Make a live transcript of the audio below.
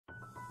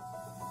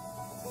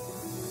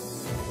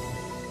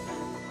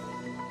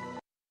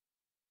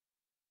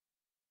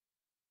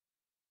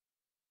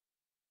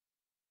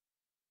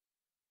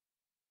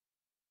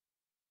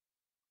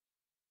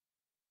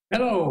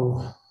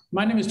Hello,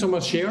 my name is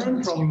Thomas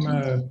Scheren from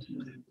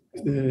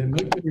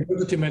the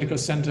University Medical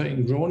Center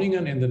in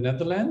Groningen in the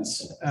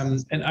Netherlands.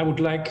 And I would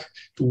like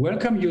to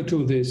welcome you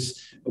to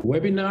this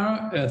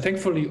webinar,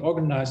 thankfully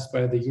organized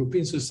by the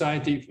European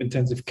Society of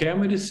Intensive Care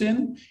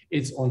Medicine.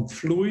 It's on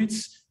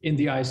fluids in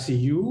the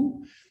ICU.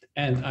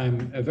 And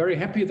I'm very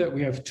happy that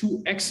we have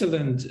two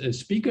excellent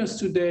speakers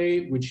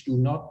today, which do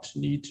not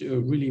need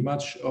really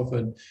much of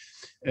an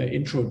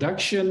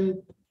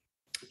introduction.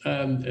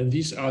 And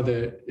these are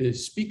the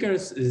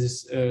speakers.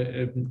 This is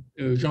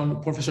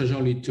Professor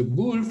Jean-Louis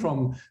Teboul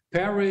from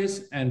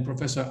Paris and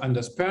Professor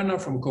Anders Perner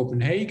from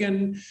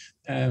Copenhagen.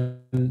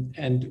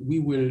 And we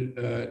will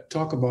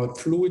talk about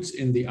fluids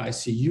in the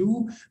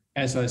ICU.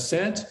 As I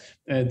said,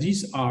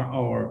 these are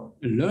our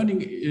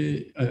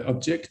learning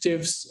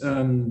objectives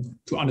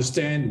to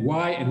understand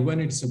why and when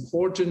it's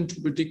important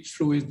to predict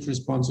fluid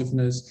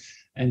responsiveness,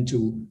 and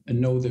to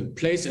know the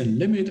place and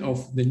limit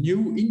of the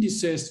new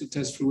indices to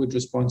test fluid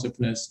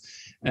responsiveness.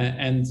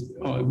 And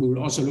we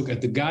will also look at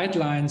the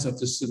guidelines of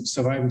the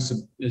Surviving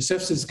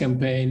Sepsis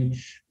campaign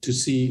to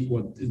see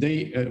what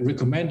they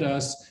recommend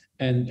us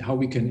and how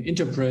we can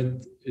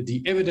interpret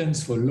the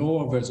evidence for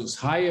lower versus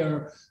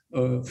higher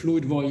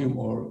fluid volume,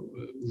 or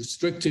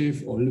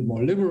restrictive or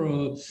more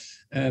liberal.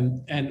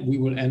 And we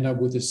will end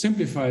up with a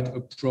simplified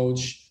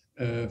approach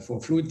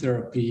for fluid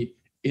therapy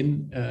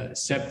in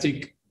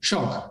septic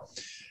shock.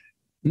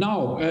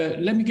 Now,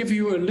 let me give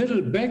you a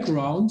little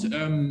background.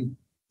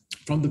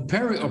 From the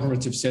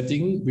perioperative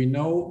setting, we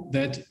know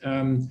that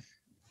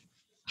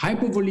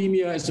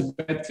hypovolemia is a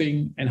bad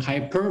thing and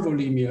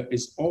hypervolemia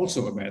is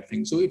also a bad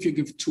thing. So if you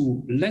give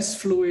too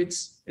less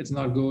fluids, it's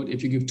not good.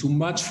 If you give too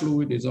much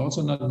fluid, it's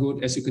also not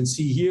good, as you can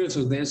see here.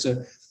 So there's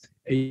a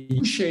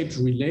U-shaped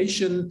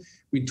relation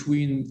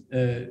between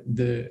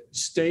the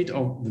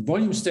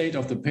volume state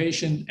of the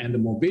patient and the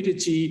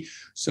morbidity.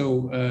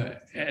 So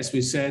as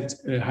we said,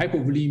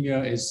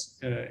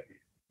 hypovolemia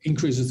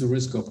increases the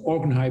risk of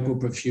organ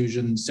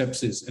hypoperfusion,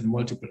 sepsis, and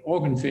multiple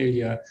organ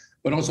failure,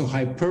 but also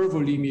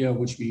hypervolemia,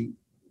 which we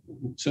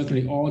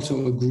certainly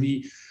also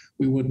agree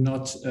we would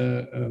not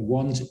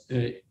want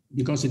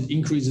because it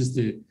increases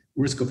the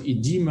risk of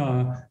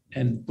edema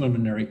and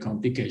pulmonary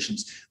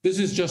complications. This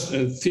is just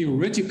a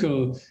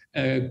theoretical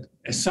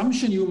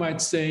assumption, you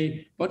might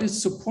say, but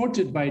it's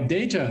supported by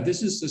data.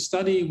 This is a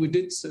study we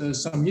did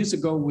some years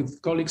ago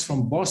with colleagues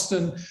from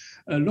Boston,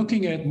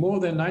 looking at more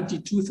than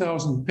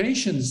 92,000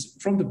 patients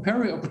from the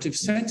perioperative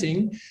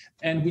setting,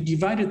 and we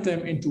divided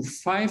them into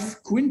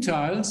 5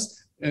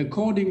 quintiles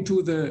according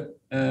to the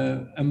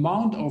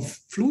amount of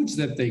fluids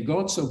that they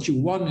got. So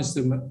Q1 is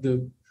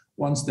the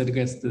ones that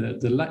get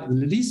the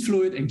least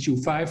fluid, and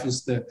Q5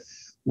 is the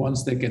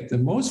ones that get the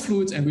most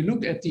fluids. And we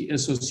looked at the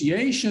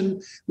association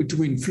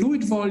between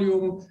fluid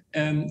volume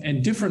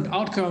and different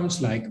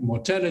outcomes like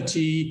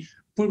mortality,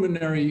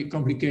 pulmonary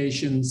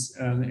complications,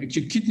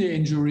 acute kidney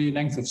injury,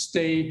 length of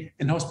stay,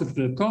 and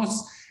hospital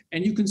costs.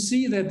 And you can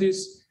see that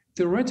this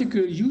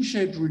theoretical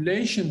U-shaped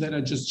relation that I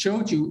just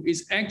showed you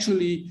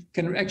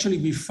can actually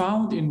be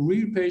found in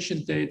real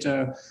patient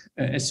data,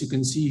 as you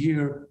can see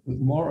here,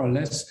 more or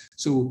less.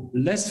 So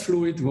less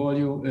fluid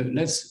volume,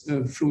 less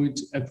fluid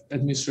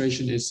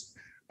administration is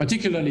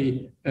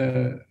particularly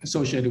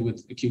associated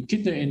with acute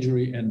kidney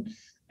injury,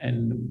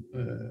 and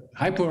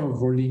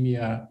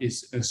hypervolemia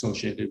is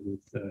associated with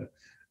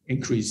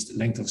increased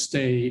length of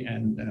stay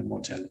and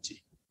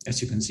mortality,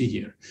 as you can see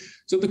here.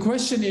 So the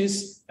question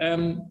is,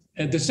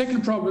 the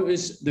second problem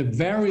is the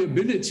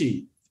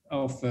variability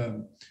of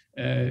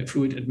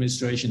fluid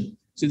administration.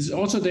 So there's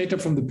also data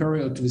from the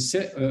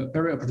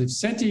perioperative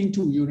setting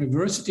to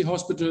university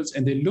hospitals,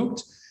 and they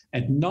looked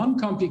at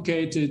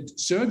non-complicated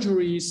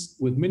surgeries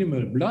with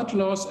minimal blood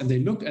loss, and they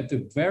looked at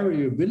the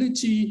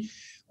variability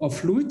of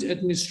fluid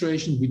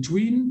administration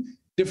between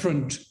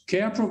different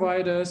care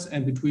providers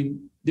and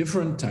between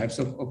different types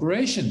of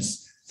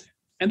operations.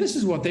 And this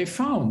is what they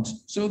found.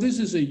 So this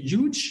is a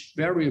huge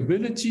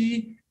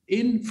variability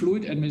in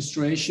fluid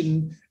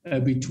administration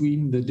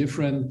between the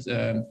different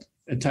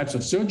types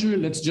of surgery.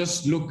 Let's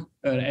just look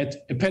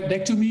at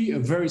appendectomy, a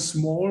very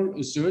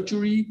small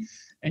surgery.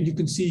 And you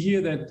can see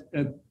here that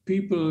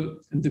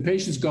the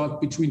patients got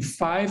between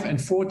 5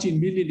 and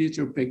 14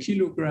 milliliter per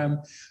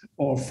kilogram,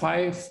 or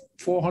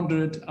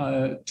 400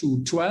 to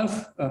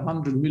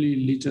 1200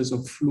 milliliters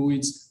of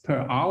fluids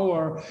per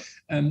hour.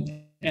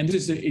 And this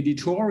is the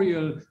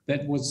editorial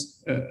that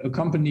was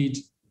accompanied.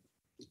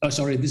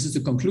 This is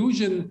the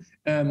conclusion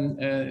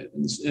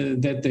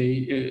that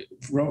they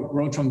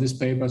wrote from this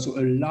paper. So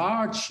a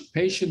large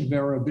patient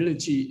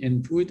variability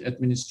in fluid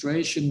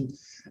administration.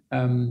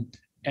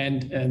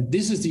 And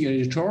this is the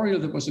editorial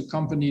that was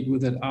accompanied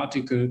with that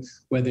article,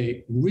 where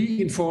they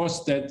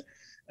reinforced that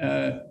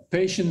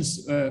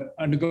patients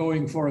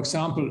undergoing, for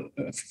example,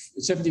 a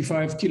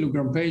 75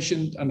 kilogram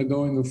patient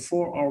undergoing a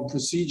 4-hour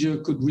procedure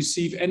could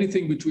receive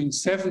anything between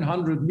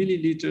 700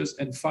 milliliters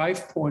and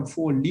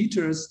 5.4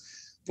 liters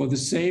for the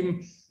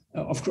same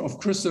of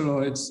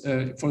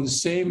crystalloids for the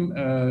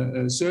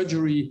same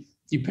surgery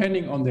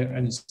depending on their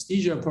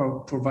anesthesia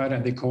provider,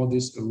 and they call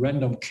this a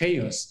random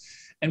chaos.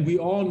 And we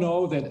all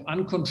know that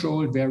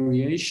uncontrolled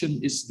variation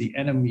is the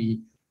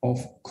enemy of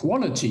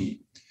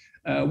quality.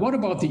 What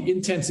about the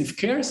intensive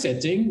care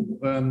setting?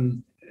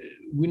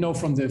 We know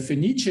from the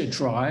Fenice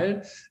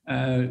trial,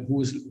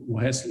 who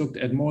has looked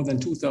at more than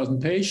 2,000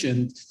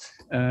 patients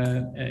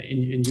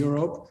in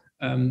Europe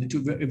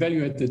to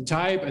evaluate the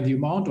type and the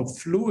amount of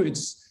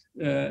fluids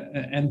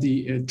and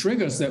the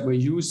triggers that were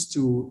used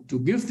to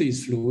give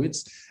these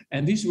fluids.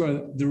 And these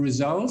were the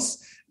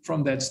results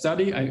from that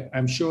study.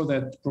 I'm sure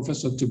that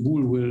Professor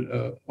Teboul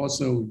will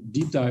also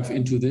deep dive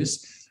into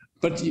this.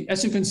 But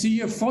as you can see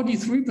here,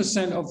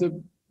 43%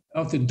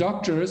 of the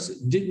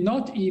doctors did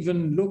not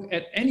even look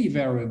at any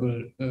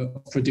variable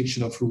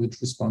prediction of fluid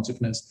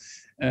responsiveness.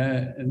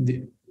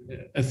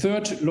 A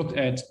third looked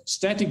at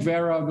static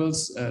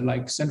variables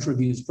like central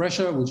venous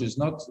pressure, which is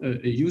not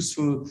a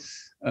useful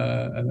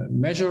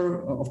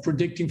measure of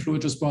predicting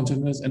fluid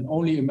responsiveness, and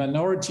only a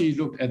minority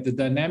looked at the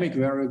dynamic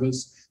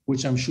variables,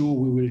 which I'm sure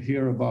we will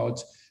hear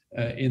about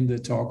in the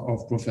talk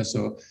of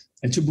Professor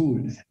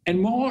Teboul.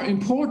 And more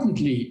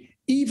importantly,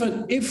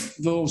 even if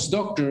those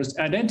doctors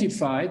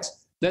identified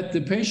that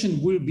the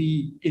patient will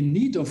be in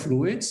need of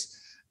fluids,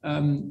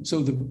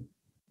 so the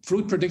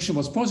fluid prediction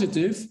was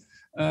positive,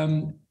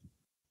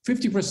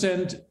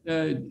 50%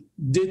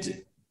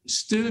 did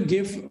still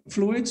give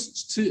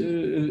fluids,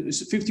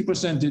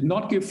 50% did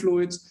not give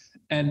fluids,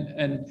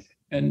 and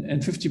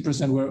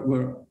 50%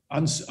 were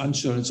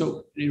unsure.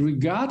 So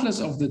regardless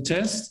of the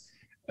test,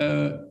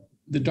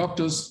 the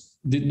doctors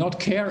did not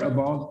care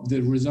about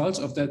the results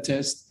of that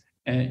test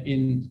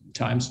in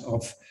terms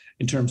of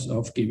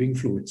giving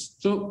fluids.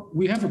 So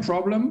we have a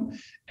problem,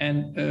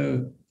 and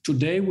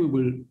today we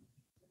will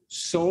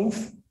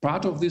solve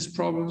part of these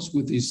problems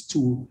with these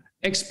two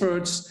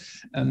experts,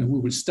 and we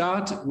will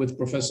start with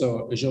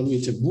Professor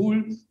Jean-Louis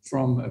Teboul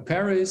from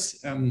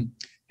Paris, and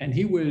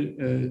he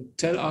will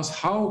tell us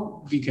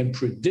how we can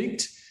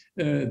predict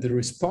the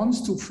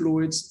response to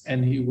fluids,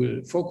 and he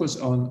will focus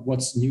on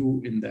what's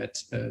new in that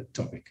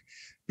topic.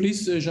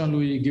 Please,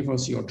 Jean-Louis, give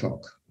us your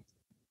talk.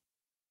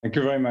 Thank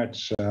you very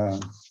much,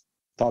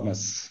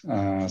 Thomas.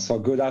 So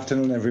good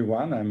afternoon,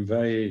 everyone. I'm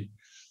very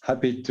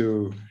happy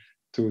to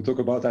talk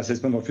about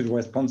assessment of fluid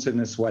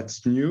responsiveness,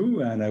 what's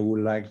new, and I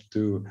would like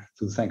to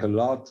thank a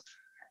lot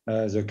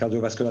the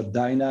Cardiovascular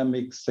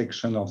Dynamics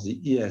section of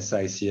the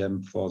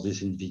ESICM for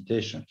this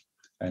invitation,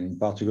 and in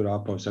particular,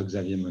 Professor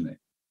Xavier Monet.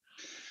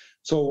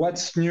 So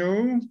what's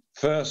new?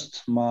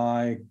 First,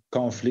 my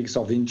conflicts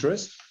of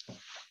interest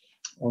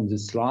on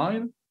this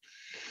slide.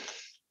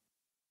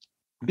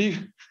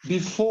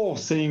 Before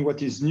saying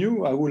what is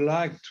new, I would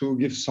like to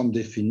give some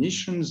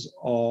definitions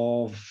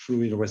of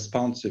fluid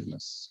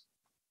responsiveness.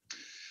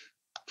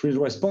 Fluid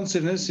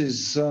responsiveness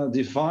is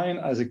defined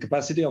as a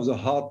capacity of the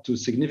heart to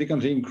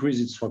significantly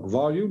increase its stroke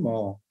volume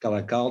or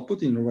cardiac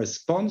output in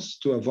response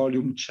to a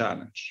volume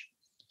challenge.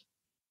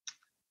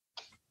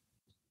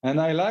 And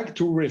I like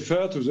to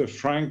refer to the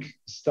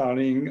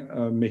Frank-Starling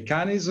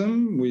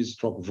mechanism with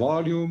stroke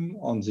volume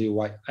on the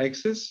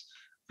y-axis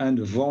and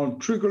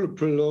ventricular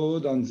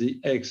preload on the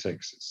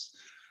x-axis.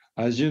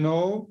 As you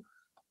know,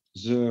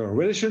 the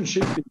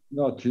relationship is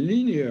not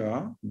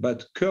linear,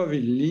 but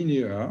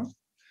curvilinear.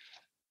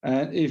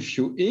 And if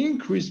you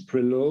increase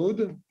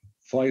preload,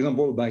 for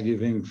example, by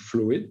giving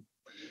fluid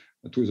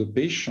to the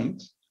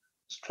patient,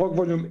 stroke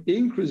volume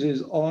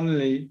increases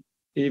only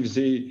if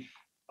the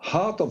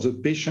heart of the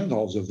patient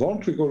or the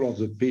ventricle of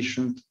the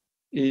patient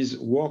is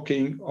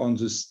working on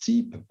the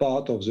steep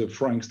part of the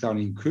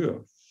Frank-Starling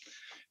curve.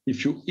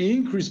 If you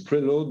increase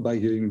preload by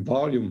giving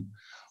volume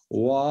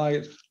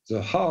while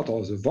the heart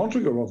or the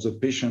ventricle of the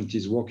patient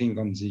is working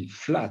on the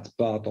flat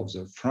part of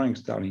the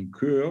Frank-Starling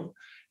curve,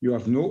 you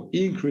have no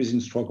increase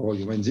in stroke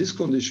volume. And this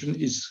condition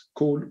is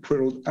called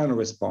preload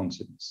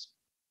unresponsiveness.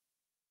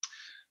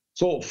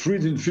 So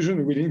fluid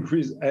infusion will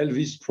increase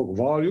LV stroke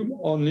volume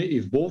only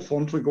if both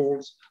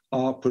ventricles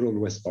are preload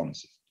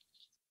responsive.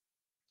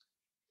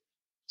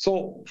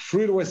 So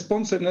fluid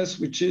responsiveness,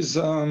 which is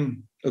a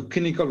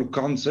clinical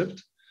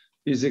concept,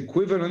 is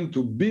equivalent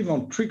to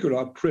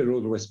biventricular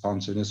preload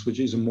responsiveness, which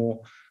is a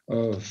more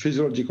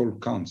physiological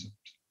concept.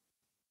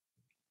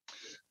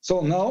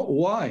 So now,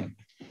 why?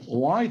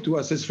 Why to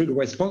assess fluid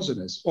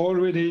responsiveness?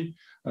 Already,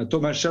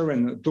 Thomas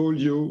Sharon told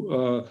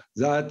you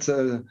that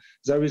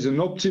there is an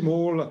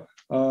optimal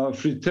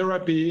fluid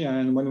therapy,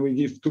 and when we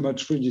give too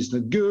much fluid, it's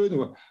not good,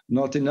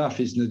 not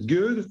enough is not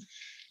good.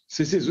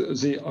 This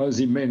is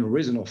the main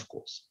reason, of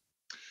course.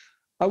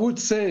 I would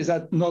say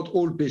that not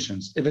all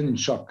patients, even in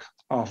shock,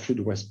 are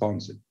fluid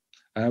responsive.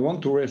 And I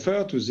want to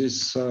refer to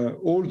this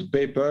old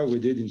paper we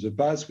did in the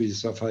past with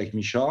Frédéric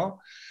Michard,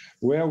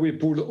 where we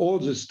pulled all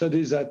the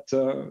studies that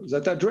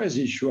address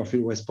the issue of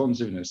fluid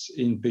responsiveness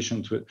in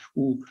patients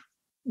who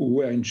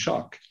were in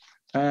shock.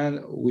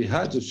 And we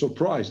had a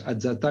surprise, at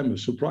that time a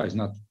surprise,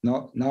 now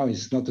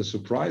it's not a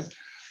surprise,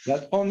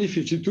 that only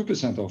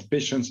 52% of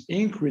patients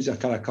increased their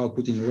cardiac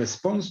output in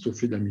response to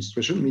fluid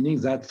administration, meaning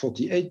that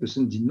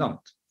 48% did not.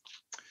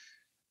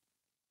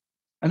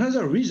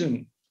 Another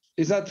reason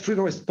is that fluid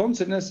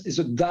responsiveness is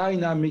a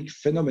dynamic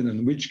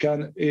phenomenon which can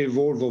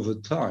evolve over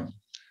time.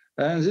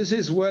 And this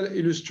is well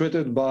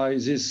illustrated by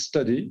this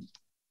study.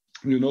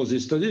 You know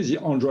this study, the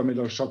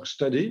andrometrial shock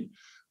study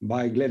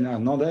by Glenn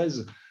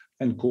Hernandez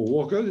and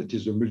co-workers. It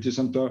is a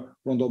multicenter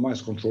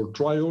randomized controlled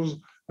trials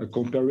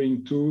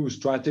comparing two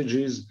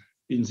strategies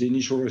in the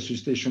initial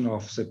resuscitation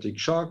of septic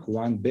shock,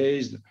 one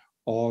based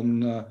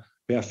on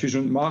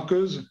perfusion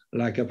markers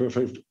like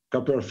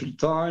hypoperfusion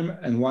time,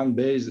 and one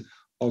based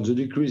on the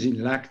decrease in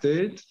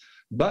lactate.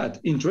 But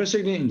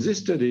interestingly, in this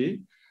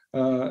study,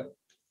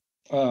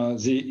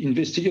 the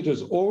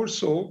investigators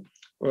also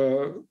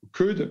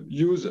could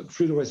use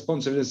fluid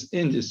responsiveness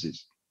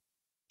indices.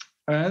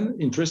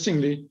 And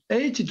interestingly,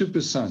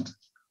 82%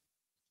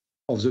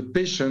 of the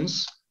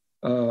patients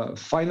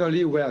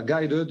finally were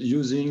guided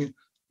using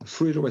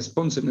fluid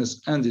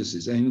responsiveness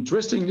indices. And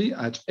interestingly,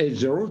 at age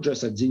 0,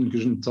 just at the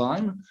inclusion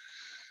time,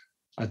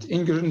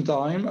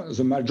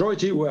 the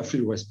majority were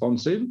fluid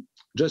responsive.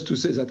 Just to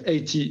say that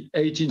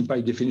 18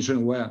 by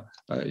definition were,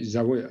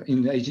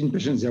 in 18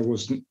 patients,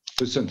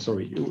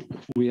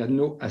 we had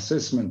no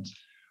assessment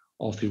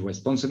of fluid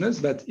responsiveness,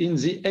 but in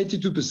the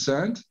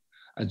 82%,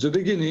 at the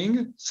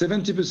beginning,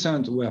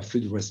 70% were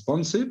fluid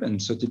responsive and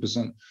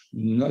 30%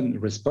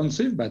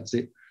 non-responsive, but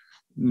they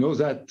know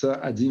that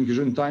at the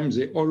inclusion time,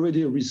 they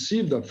already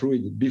received the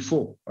fluid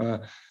before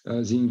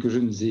the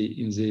inclusion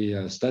in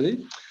the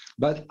study.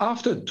 But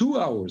after 2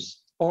 hours,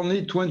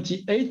 only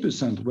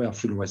 28% were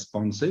fluid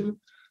responsive,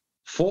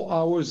 4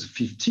 hours,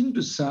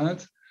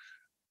 15%,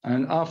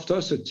 and after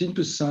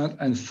 13%,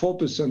 and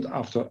 4%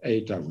 after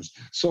 8 hours.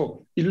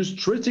 So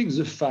illustrating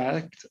the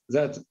fact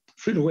that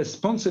fluid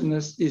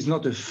responsiveness is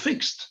not a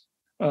fixed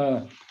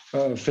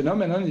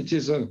phenomenon, it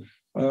is a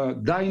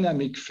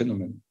dynamic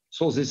phenomenon.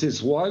 So this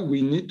is why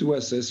we need to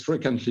assess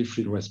frequently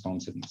fluid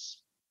responsiveness.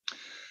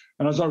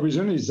 Another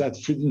reason is that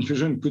fluid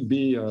infusion could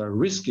be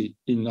risky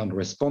in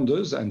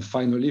non-responders, and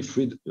finally,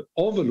 fluid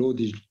overload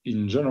is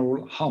in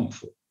general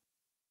harmful.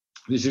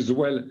 This is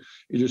well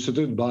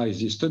illustrated by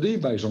this study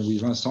by Jean-Louis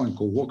Vincent and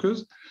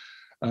co-workers,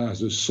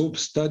 the SOAP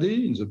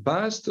study in the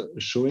past,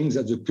 showing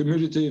that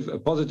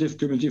the positive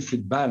cumulative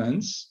fluid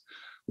balance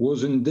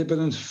was an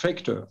independent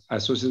factor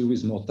associated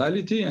with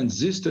mortality, and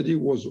this study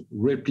was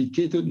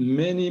replicated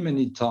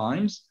many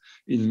times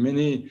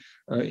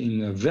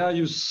in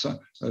various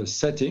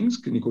settings,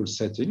 clinical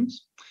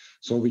settings.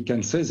 So we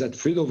can say that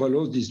fluid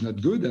overload is not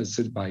good, as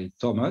said by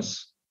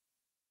Thomas.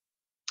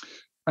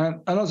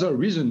 And another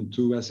reason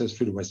to assess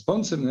fluid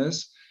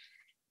responsiveness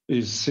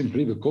is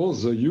simply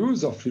because the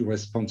use of fluid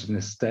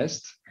responsiveness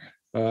test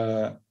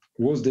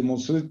was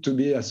demonstrated to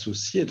be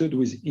associated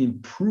with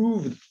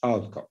improved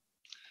outcome.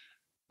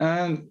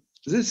 And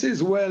this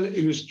is well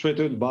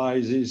illustrated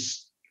by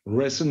this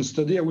recent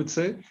study, I would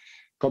say,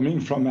 coming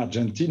from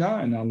Argentina,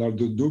 and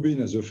Arnaldo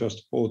Dubin as the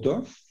first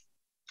author.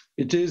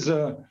 It is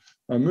a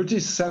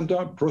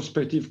multi-center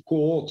prospective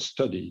cohort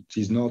study. It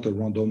is not a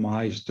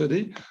randomized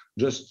study,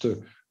 just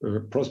a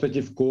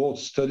prospective cohort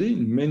study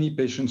in many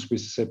patients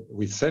with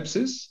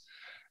sepsis.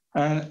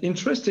 And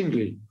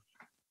interestingly,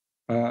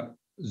 the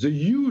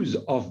use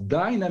of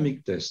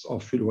dynamic tests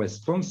of fluid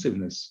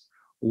responsiveness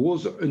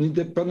was an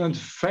independent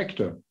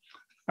factor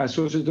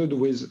associated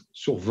with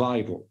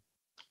survival.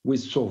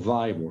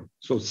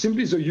 So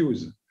simply the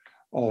use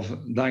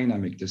of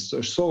dynamic tests.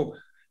 So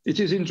it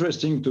is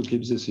interesting to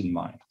keep this in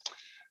mind.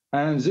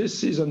 And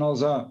this is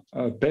another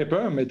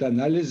paper,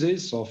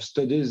 meta-analysis of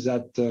studies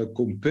that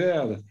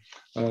compared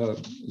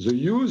the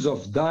use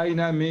of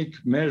dynamic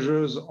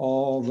measures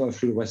of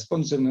fluid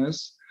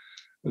responsiveness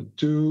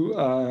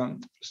to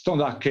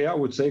standard care, I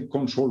would say,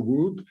 control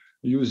group,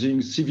 using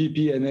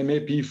CVP and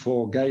MAP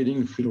for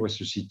guiding fluid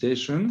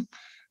resuscitation.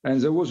 And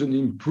there was an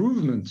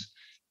improvement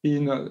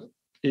in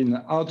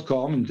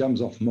outcome in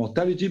terms of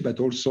mortality, but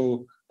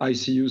also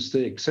ICU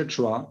stay,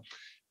 etc.,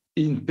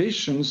 in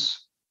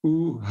patients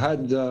who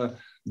had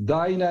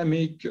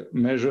dynamic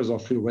measures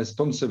of fluid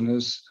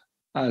responsiveness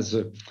as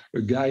a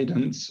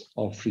guidance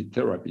of fluid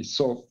therapy.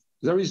 So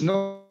there is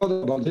no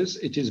doubt about this.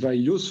 It is very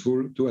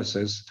useful to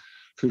assess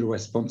fluid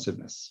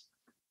responsiveness.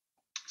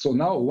 So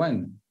now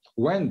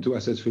when to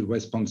assess fluid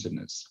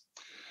responsiveness?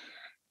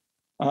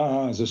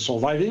 The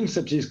Surviving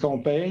Sepsis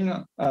Campaign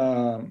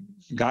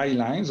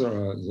guidelines,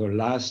 the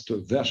last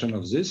version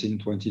of this in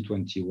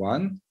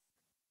 2021,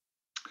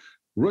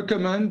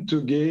 recommend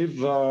to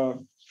give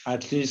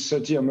at least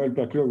 30 ml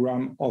per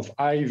kilogram of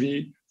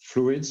IV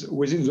fluids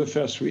within the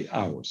first 3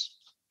 hours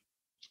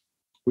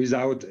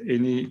without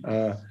any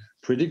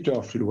predictor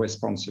of fluid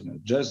responsiveness,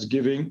 just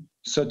giving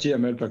 30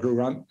 ml per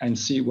kilogram and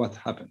see what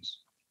happens.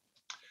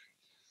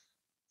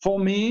 For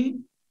me,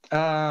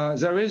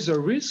 there is a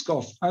risk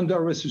of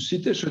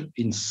under-resuscitation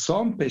in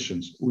some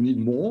patients who need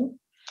more,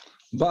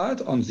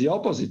 but on the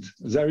opposite,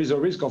 there is a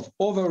risk of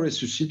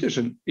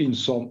over-resuscitation in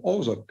some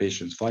other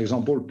patients. For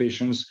example,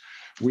 patients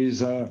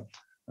with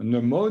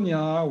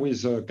pneumonia,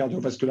 with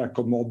cardiovascular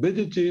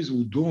comorbidities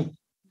who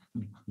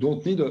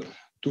don't need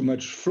too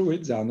much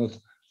fluid, they are not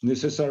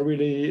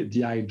necessarily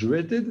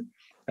dehydrated,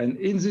 And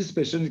in this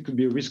patient, it could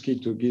be risky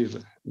to give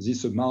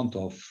this amount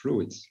of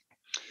fluids.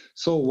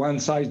 So one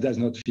size does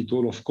not fit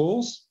all, of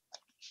course.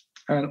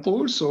 And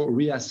also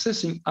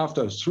reassessing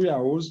after 3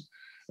 hours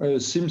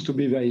seems to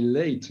be very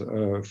late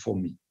for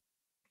me.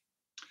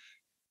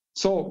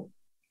 So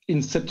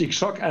in septic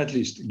shock, at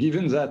least,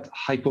 given that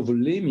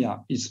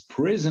hypovolemia is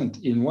present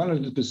in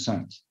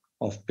 100%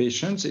 of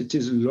patients, it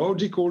is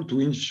logical to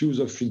infuse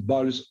a fluid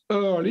bolus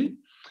early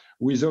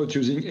without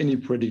using any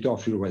predictor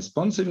of fluid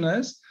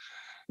responsiveness.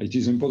 It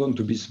is important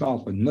to be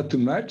smart, but not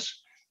too much,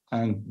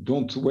 and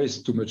don't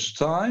waste too much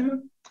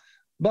time.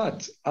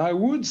 But I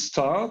would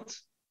start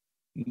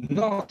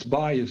not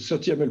by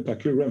 30 ml per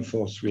kilogram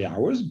for 3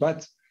 hours,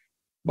 but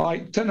by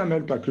 10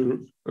 ml per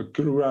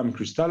kilogram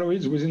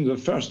crystalloids within the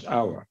first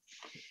hour.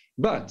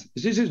 But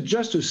this is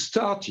just a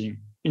starting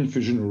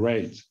infusion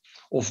rate.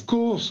 Of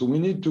course, we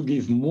need to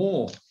give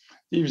more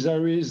if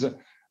there is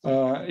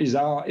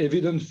our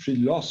evident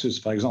fluid losses,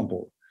 for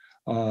example,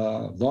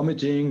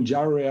 vomiting,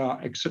 diarrhea,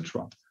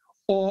 etc.,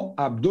 or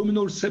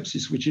abdominal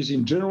sepsis, which is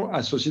in general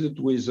associated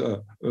with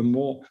a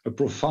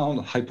profound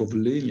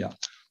hypovolemia.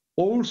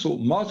 Also,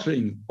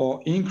 mottling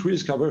or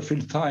increased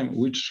cardiovascular time,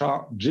 which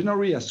are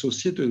generally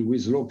associated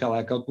with low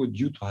cardiac output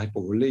due to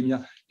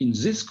hypovolemia in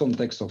this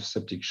context of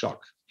septic shock,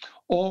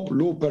 or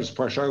low pulse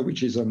pressure,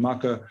 which is a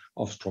marker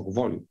of stroke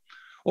volume.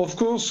 Of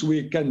course,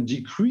 we can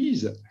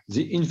decrease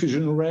the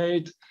infusion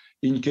rate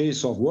in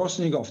case of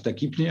worsening of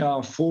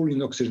tachypnea, fall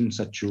in oxygen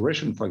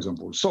saturation, for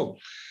example. So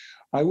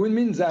I will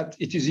mean that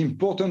it is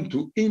important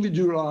to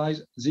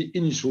individualize the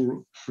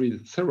initial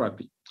fluid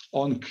therapy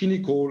on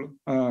clinical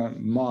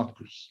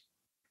markers.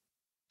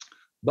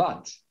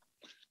 But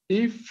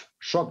if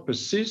shock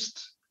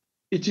persists,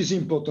 it is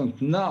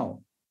important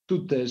now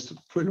to test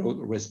preload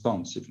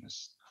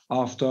responsiveness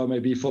after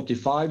maybe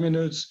 45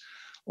 minutes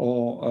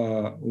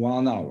or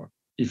 1 hour,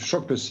 if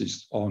shock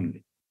persists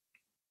only.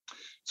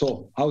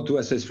 So how to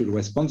assess fluid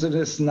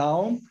responsiveness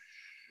now?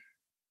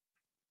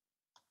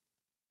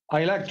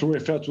 I like to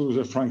refer to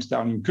the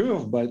Frank-Starling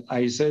curve, but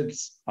I said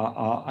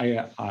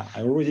I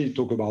already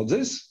talked about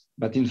this,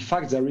 but in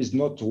fact, there is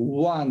not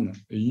one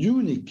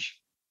unique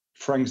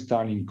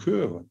Frank-Starling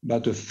curve,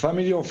 but a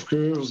family of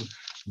curves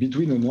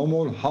between a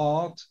normal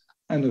heart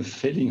and a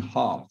failing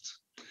heart.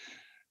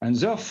 And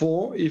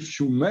therefore, if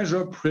you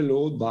measure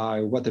preload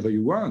by whatever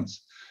you want,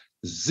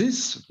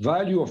 this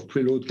value of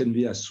preload can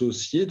be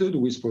associated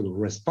with preload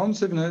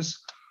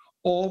responsiveness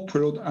or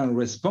preload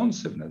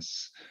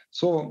unresponsiveness.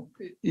 So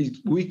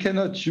we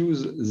cannot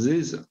use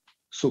these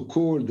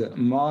so-called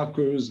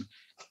markers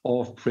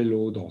of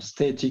preload or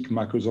static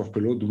markers of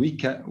preload,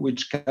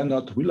 which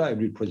cannot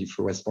reliably predict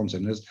fluid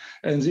responsiveness.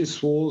 And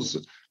this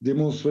was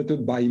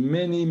demonstrated by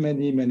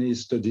many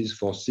studies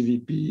for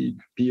CVP,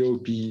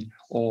 POP,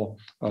 or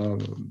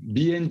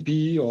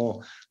BNP,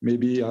 or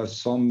maybe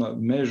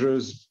some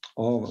measures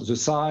of the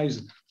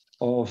size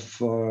of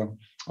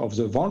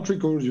the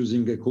ventricles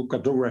using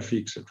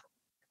echocardiography, etc.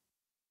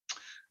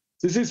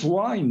 This is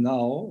why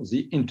now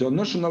the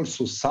international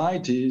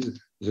societies,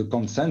 the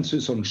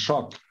consensus on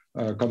shock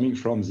coming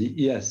from the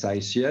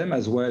ESICM,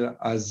 as well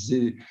as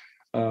the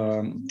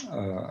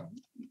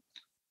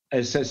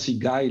SSC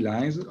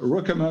guidelines,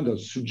 recommend or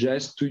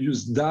suggest to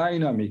use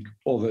dynamic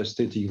over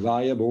static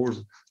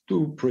variables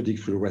to predict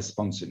fluid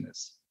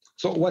responsiveness.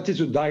 So what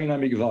is a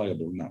dynamic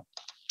variable now?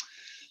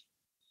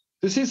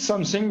 This is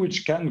something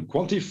which can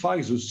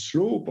quantify the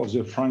slope of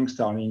the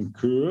Frank-Starling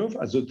curve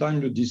at the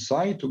time you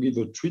decide to give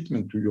a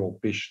treatment to your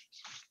patient.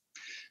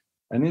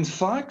 And in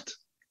fact,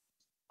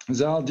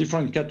 there are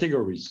different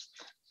categories: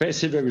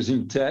 passive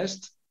aggressive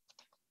test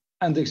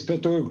and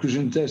expiratory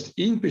occlusion test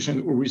in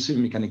patients who receive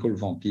mechanical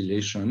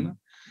ventilation,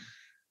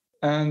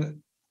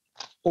 and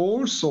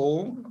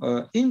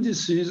also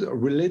indices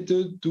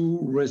related to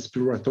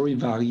respiratory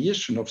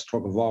variation of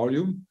stroke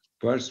volume,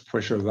 pulse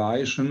pressure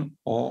variation,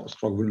 or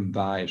stroke volume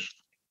variation.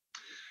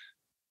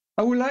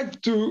 I would like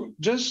to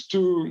just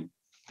to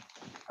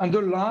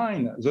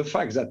underline the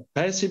fact that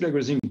passive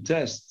aggressive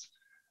tests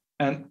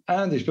and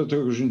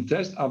expiratory occlusion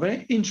tests are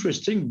very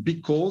interesting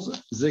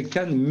because they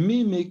can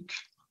mimic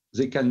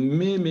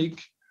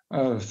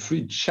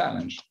fluid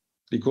challenge,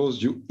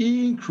 because you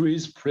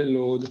increase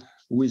preload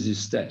with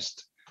this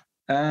test.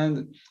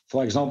 And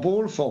for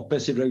example, for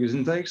passive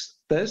aggressive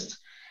test,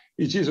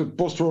 it is a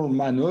postural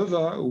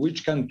maneuver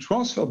which can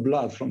transfer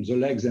blood from the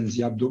legs and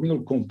the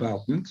abdominal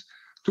compartment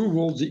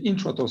towards the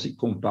intrathoracic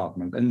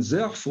compartment. And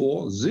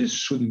therefore, this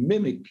should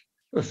mimic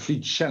a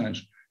fluid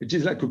challenge. It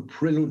is like a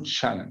preload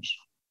challenge.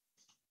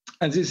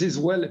 And this is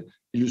well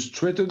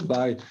illustrated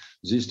by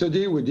the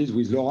study we did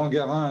with Laurent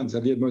Guérin and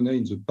Xavier Monet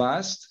in the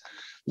past.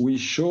 We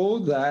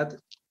showed that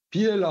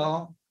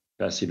PLR,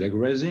 passive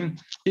aggressive,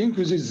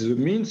 increases the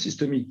mean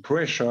systemic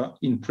pressure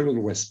in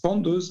preload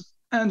responders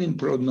and in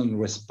preload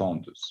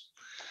non-responders.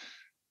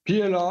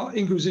 PLR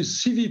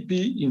increases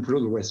CVP in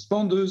preload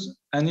responders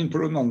and in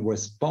preload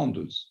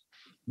non-responders.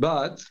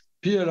 But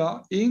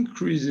PLR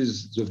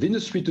increases the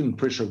venous return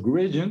pressure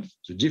gradient,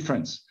 the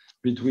difference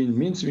between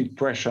mean systemic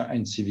pressure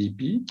and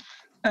CVP,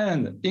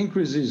 and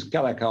increases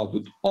cardiac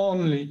output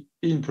only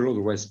in preload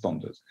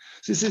responders.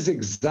 This is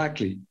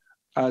exactly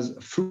as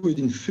fluid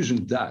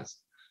infusion does.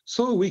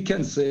 So we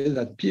can say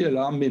that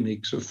PLR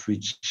mimics a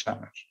fluid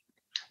challenge.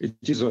 It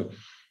is an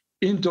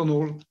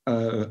internal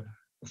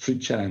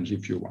fluid challenge,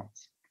 if you want.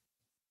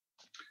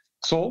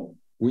 So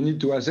we need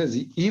to assess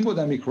the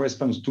hemodynamic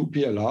response to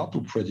PLR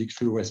to predict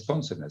fluid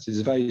responsiveness. It's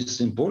very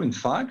simple, in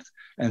fact,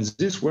 and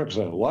this works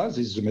very well. This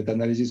is a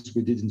meta-analysis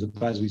we did in the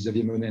past with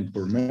Xavier Monet and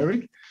Paul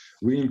Merrick.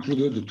 We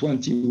included the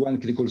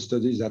 21 clinical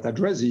studies that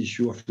address the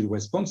issue of fluid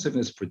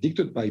responsiveness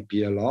predicted by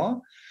PLR,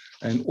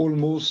 and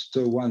almost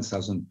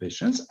 1,000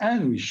 patients,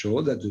 and we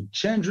show that the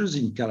changes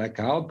in cardiac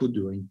output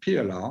during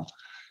PLR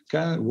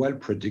can well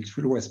predict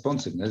fluid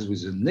responsiveness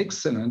with an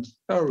excellent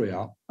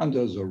area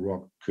under the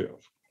ROC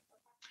curve.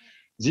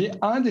 The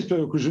indices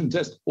occlusion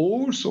test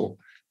also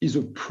is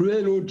a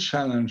preload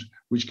challenge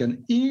which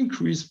can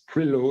increase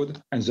preload,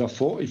 and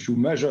therefore, if you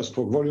measure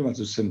stroke volume at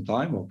the same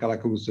time or cardiac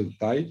output at the same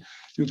time,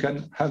 you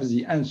can have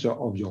the answer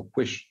of your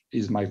question: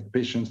 is my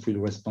patient fluid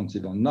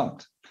responsive or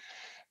not?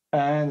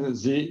 And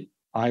the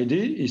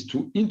idea is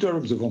to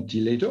interrupt the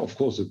ventilator. Of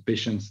course, the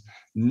patient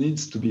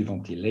needs to be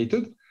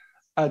ventilated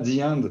at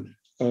the end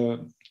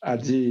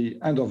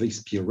of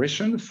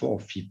expiration for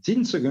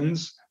 15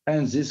 seconds,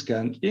 and this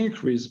can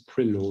increase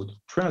preload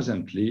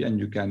presently,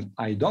 and you can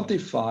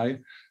identify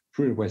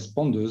fluid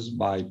responders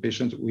by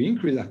patients who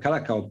increase their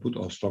cardiac output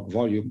or stroke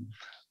volume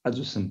at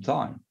the same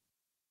time.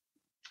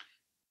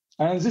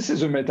 And this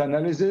is a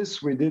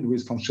meta-analysis we did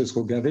with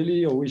Francesco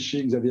Gavelli,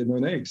 Oishi, Xavier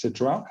Monet,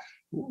 etc.,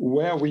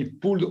 where we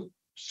pulled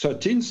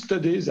 13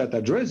 studies that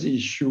address the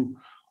issue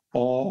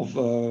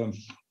of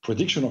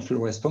prediction of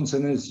fluid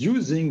responsiveness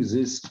using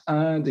this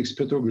and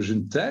expiratory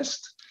occlusion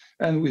test.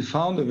 And we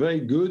found a very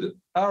good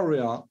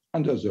area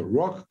under the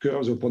ROC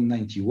curve,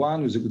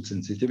 0.91, with a good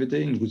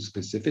sensitivity and good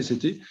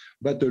specificity,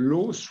 but a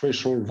low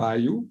threshold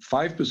value,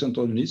 5%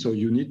 only. So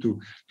you need to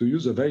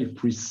use a very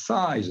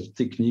precise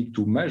technique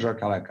to measure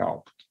cardiac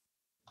output.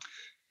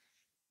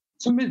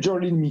 So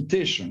major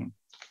limitation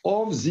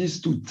of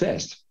these two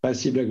tests,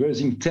 passive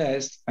grazing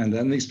test and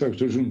an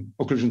expiratory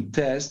occlusion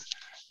test,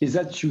 is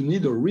that you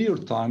need a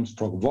real-time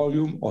stroke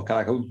volume or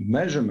cardiac output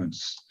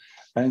measurements,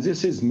 and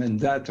this is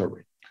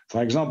mandatory.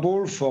 For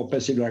example, for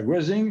passive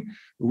grazing,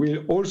 we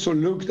also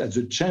looked at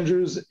the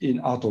changes in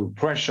arterial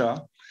pressure,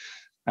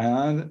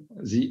 and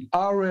the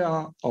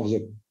area of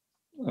the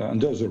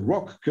under the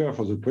ROC curve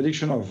for the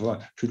prediction of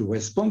fluid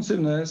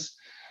responsiveness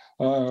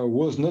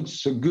was not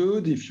so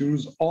good if you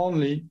use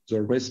only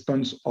the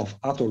response of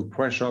arterial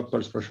pressure,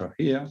 pulse pressure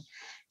here.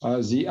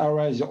 The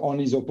area is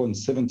only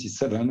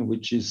 0.77,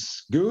 which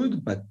is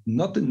good, but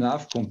not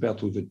enough compared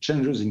to the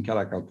changes in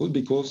cardiac output,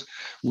 because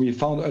we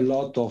found a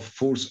lot of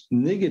false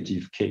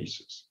negative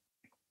cases.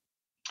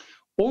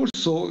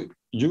 Also,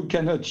 you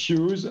cannot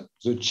use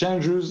the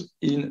changes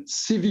in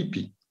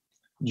CVP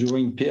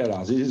during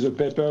PLR. This is a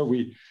paper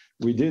we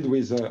did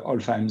with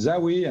Olfa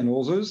Mzawi and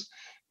others,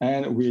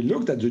 and we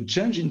looked at the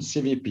change in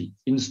CVP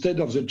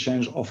instead of the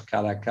change of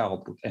cardiac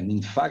output. And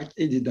in fact,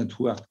 it didn't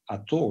work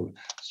at all.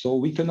 So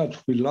we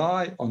cannot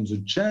rely on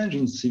the change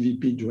in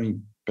CVP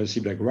during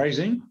passive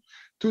grazing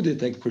to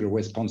detect fluid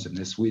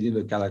responsiveness within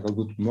the cardiac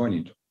output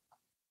monitor.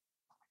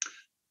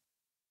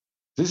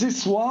 This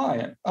is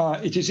why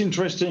it is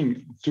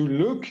interesting to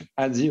look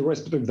at the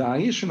respective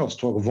variation of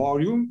stroke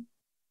volume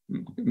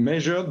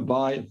measured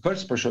by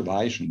pulse pressure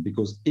variation,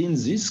 because in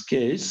this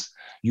case,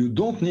 you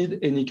don't need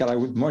any cardiac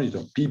output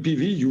monitor.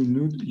 PPV,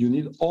 you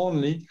need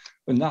only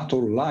an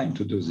arterial line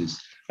to do this.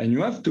 And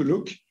you have to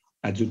look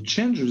at the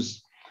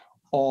changes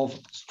of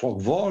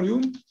stroke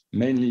volume,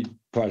 mainly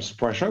pulse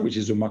pressure, which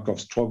is a marker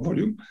of stroke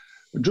volume,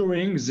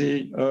 during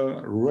the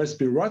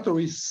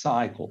respiratory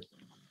cycle.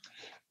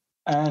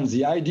 And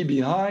the idea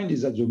behind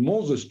is that the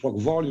more the stroke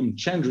volume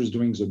changes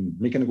during the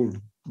mechanical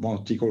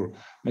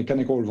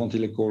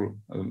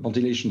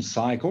ventilation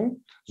cycle,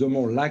 the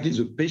more likely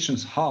the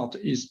patient's heart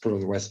is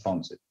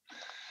responsive.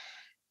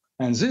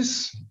 And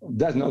this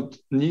does not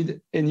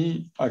need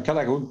any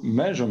cardiac output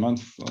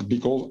measurement,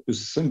 because a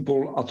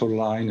simple arterial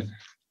line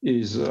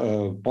is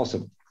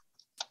possible.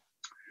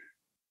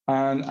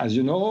 And as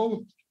you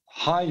know,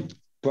 high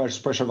pulse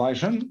pressure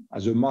variation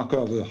as a marker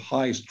of a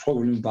high stroke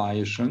volume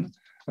variation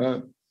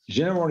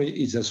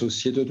generally is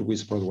associated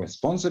with fluid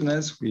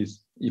responsiveness,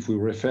 if we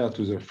refer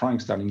to the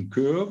Frank-Starling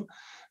curve,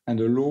 and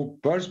a low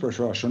pulse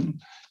pressure variation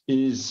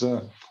is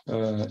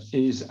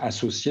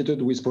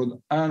associated with fluid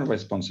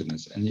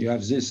unresponsiveness. And you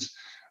have this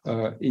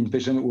in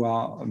patients who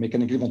are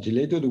mechanically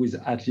ventilated with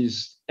at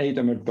least 8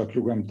 ml per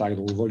kilogram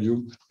tidal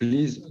volume.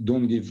 Please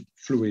don't give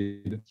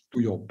fluid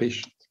to your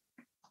patient.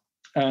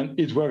 And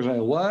it works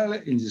very well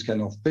in this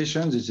kind of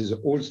patients. This is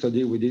an old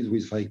study we did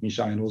with Frédéric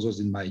Michard and others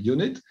in my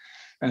unit.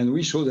 And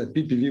we show that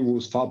PPV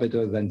was far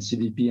better than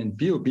CVP and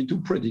POP to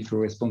predict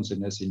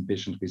responsiveness in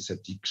patients with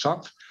septic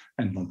shock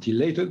and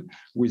ventilated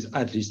with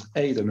at least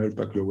 8 ml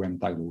per kilogram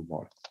tidal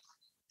volume.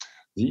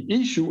 The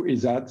issue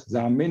is that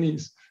there are many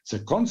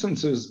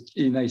circumstances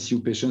in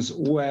ICU patients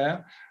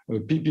where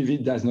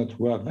PPV does not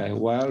work very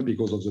well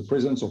because of the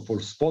presence of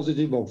false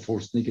positive or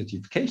false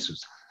negative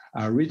cases,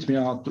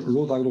 arrhythmia,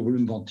 low tidal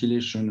volume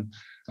ventilation,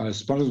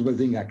 spontaneous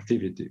breathing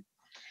activity.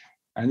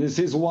 And this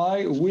is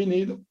why we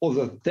need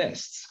other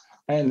tests.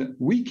 And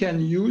we can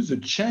use the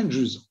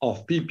changes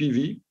of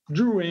PPV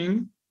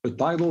during a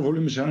tidal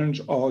volume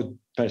challenge or a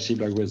passive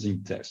lag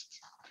raising test.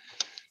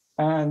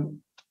 And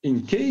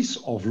in case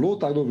of low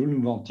tidal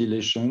volume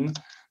ventilation,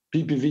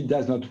 PPV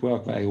does not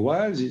work very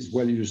well. This is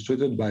well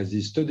illustrated by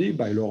this study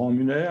by Laurent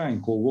Muller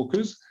and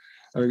co-workers,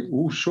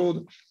 who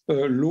showed a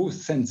low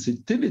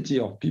sensitivity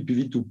of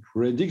PPV to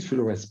predict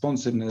fluid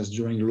responsiveness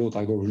during low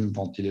tidal volume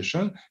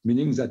ventilation,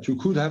 meaning that you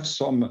could have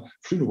some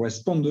fluid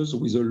responders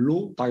with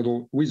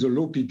a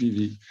low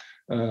PPV,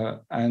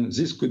 and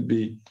this could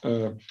be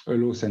a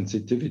low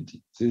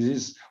sensitivity. This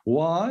is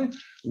why,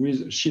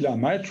 with Sheila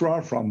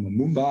Mitra from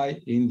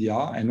Mumbai, India,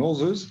 and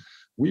others,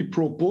 we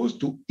propose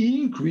to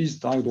increase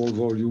tidal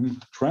volume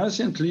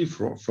transiently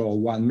for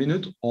 1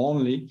 minute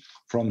only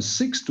from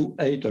 6 to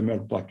 8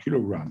 ml per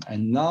kilogram.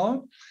 And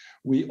now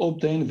we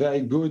obtain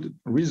very good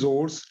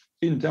results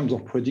in terms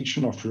of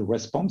prediction of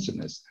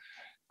responsiveness.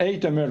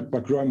 8 ml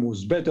per kilogram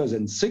was better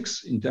than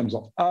 6 in terms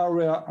of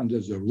area under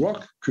the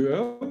ROC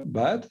curve,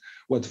 but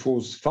what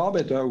was far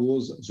better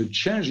was the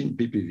change in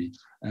PPV.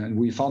 And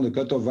we found a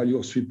cutoff value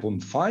of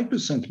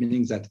 3.5%,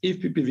 meaning that if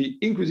PPV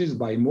increases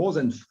by more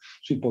than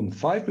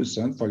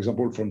 3.5%, for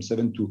example, from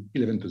 7 to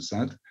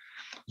 11%,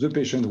 the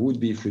patient would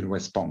be fluid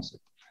responsive.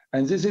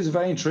 And this is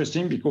very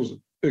interesting because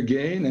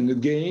again and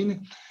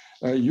again,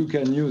 you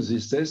can use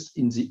this test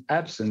in the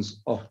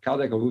absence of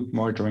cardiac output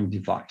monitoring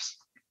device.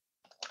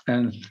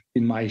 And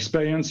in my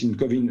experience in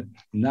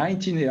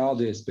COVID-19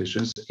 ARDS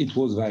patients, it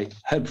was very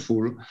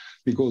helpful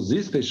because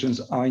these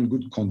patients are in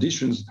good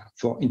conditions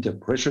for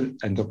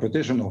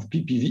interpretation of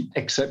PPV,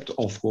 except,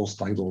 of course,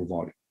 tidal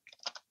volume.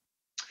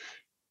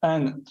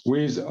 And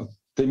with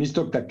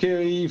Temistok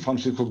Takeri,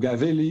 Francesco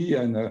Gavelli,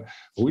 and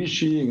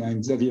Rishi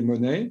and Xavier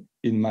Monet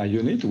in my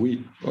unit,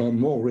 we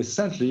more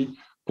recently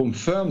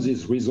confirmed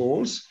these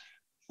results.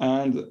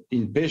 And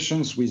in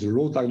patients with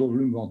low tidal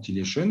volume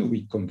ventilation,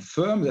 we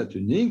confirm that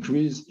an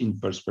increase in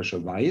pulse pressure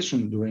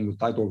variation during the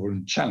tidal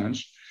volume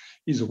challenge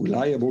is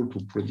reliable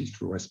to predict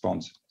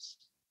responsiveness.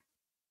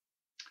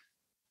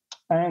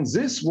 And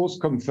this was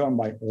confirmed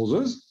by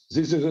others.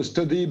 This is a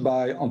study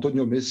by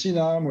Antonio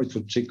Messina,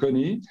 Maurizio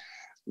Cecconi,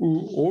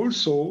 who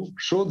also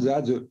showed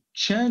that the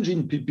change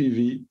in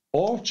PPV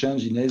or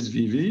change in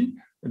SVV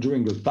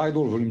during the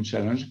tidal volume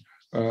challenge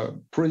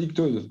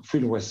predicted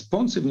fluid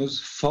responsiveness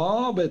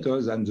far better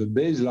than the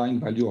baseline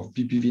value of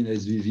PPV and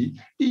SVV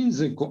in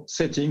the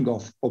setting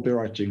of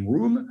operating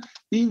room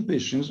in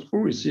patients who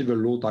receive a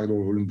low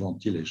tidal volume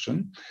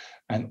ventilation,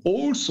 and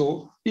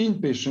also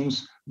in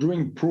patients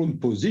during prone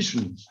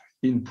position,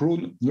 in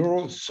prone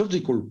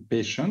neurosurgical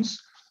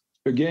patients,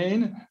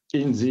 again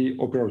in the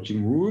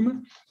operating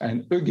room,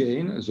 and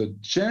again the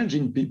change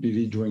in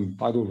PPV during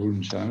tidal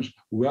volume challenge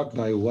worked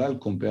very well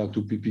compared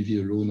to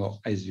PPV alone or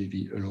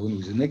SVV alone,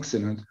 with an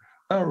excellent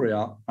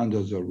area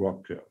under the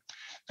ROC curve.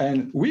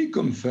 And we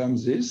confirm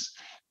this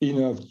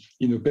in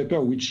a paper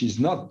which is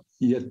not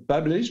yet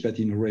published, but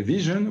in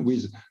revision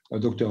with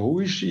Dr.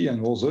 Ruishi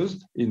and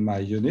others in my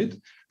unit.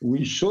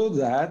 We show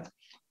that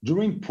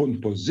during prone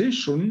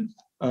position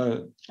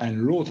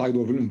and low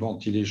tidal volume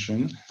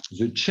ventilation,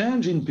 the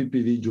change in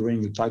PPV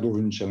during the tidal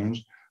volume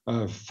challenge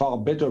far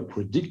better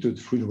predicted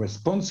fluid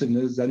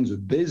responsiveness than the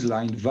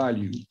baseline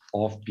value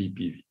of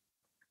PPV.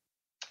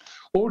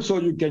 Also,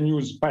 you can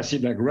use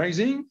passive lag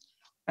raising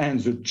and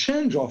the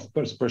change of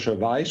pulse pressure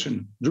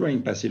variation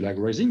during passive lag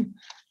raising.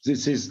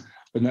 This is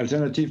an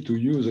alternative to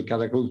use a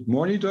cardiac output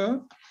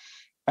monitor.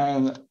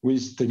 And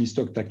with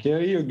Temistok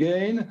Takeri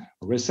again,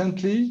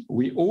 recently,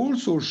 we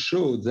also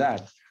showed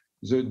that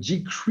the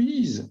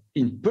decrease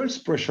in pulse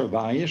pressure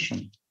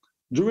variation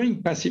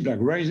during passive lag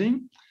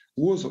raising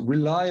was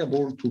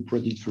reliable to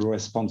predict fluid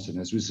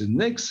responsiveness with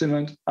an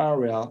excellent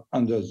area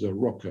under the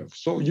ROC curve.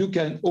 So you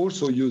can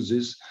also use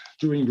this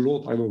during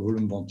low tidal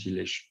volume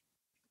ventilation.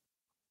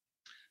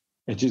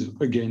 It is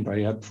again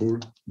very helpful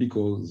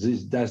because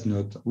this does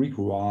not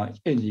require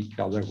any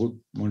cardiac output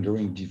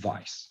monitoring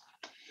device.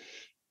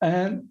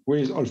 And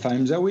with Olfa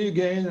Mzawi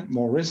again,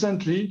 more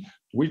recently,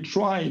 we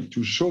tried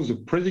to show the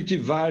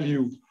predictive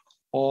value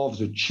of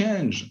the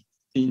change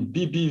in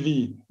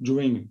PPV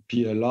during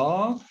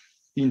PLR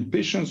in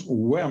patients who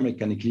were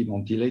mechanically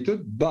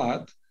ventilated,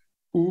 but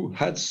who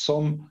had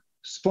some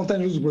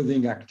spontaneous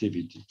breathing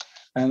activity.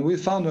 And we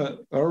found an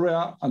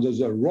area under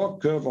the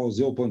ROC curve of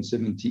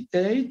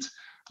 0.78,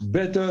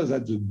 better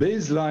than the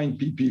baseline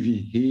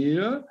PPV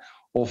here.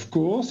 Of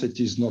course, it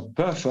is not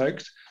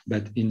perfect,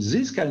 but in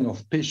this kind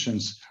of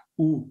patients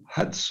who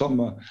had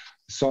some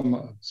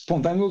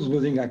spontaneous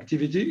breathing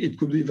activity, it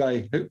could be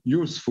very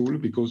useful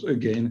because,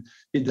 again,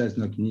 it does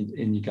not need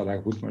any cardiac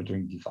output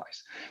monitoring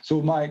device.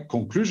 So my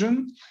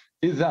conclusion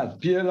is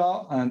that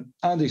PLR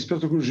and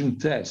expert occlusion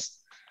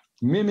tests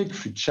mimic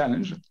fluid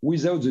challenge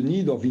without the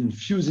need of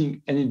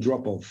infusing any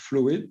drop of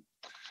fluid.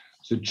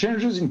 The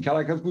changes in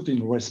cardiac output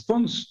in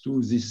response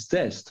to this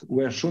test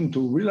were shown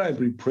to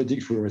reliably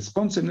predict fluid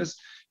responsiveness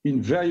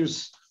in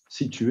various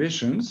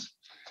situations.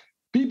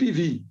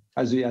 PPV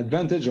has the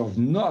advantage of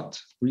not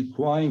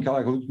requiring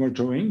cardiac output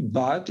monitoring,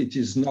 but it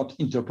is not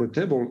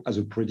interpretable as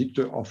a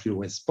predictor of fluid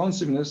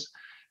responsiveness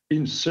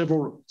in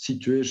several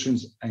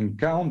situations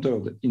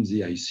encountered in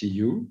the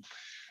ICU.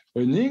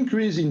 An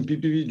increase in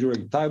PPV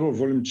during tidal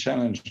volume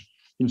challenge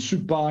in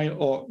supine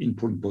or in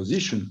prone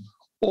position,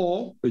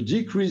 or a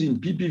decrease in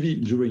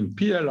PPV during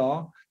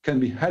PLR can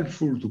be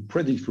helpful to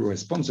predict fluid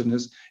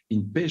responsiveness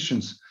in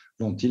patients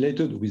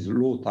ventilated with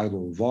low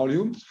tidal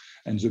volume.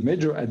 And the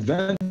major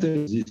advantage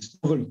of this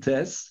novel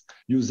test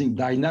using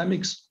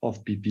dynamics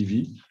of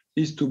PPV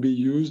is to be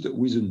used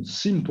with a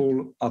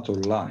simple outer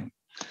line.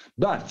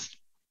 But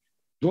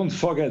don't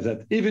forget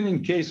that even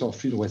in case of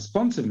fluid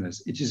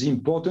responsiveness, it is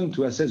important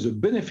to assess the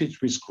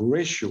benefit-risk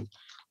ratio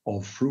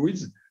of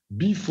fluids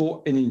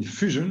before any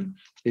infusion,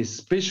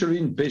 especially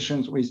in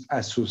patients with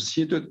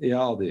associated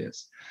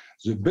ARDS.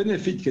 The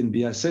benefit can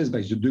be assessed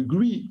by the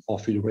degree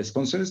of fluid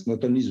responsiveness,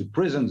 not only the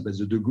presence, but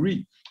the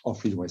degree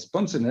of fluid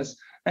responsiveness,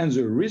 and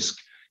the risk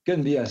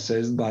can be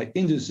assessed by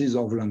indices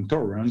of lung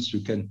tolerance. You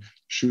can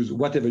choose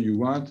whatever you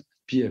want,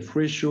 PF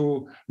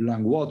ratio,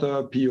 lung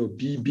water, POP,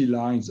 B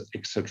lines,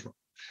 etc.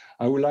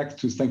 I would like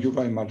to thank you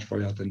very much for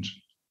your attention.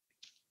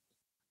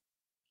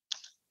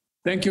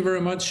 Thank you very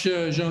much,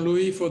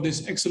 Jean-Louis, for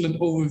this excellent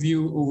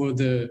overview over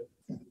the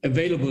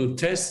available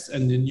tests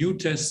and the new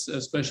tests,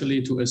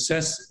 especially to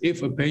assess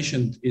if a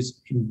patient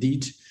is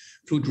indeed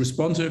fluid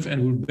responsive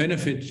and will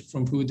benefit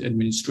from fluid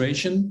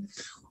administration.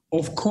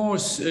 Of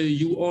course,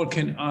 you all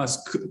can ask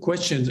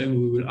questions and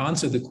we will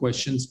answer the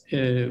questions,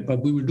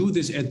 but we will do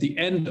this at the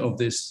end of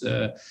this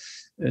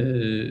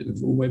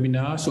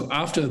webinar, so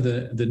after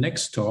the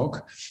next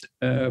talk.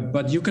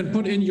 But you can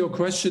put in your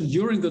question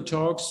during the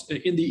talks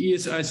in the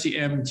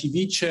ESICM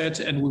TV chat,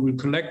 and we will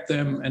collect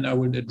them and I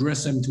will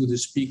address them to the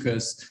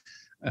speakers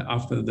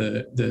after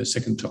the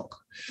second talk.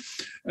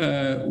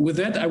 With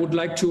that, I would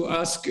like to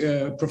ask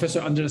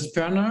Professor Anders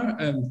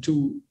Perner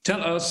to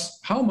tell us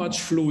how much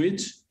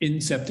fluid in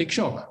septic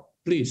shock.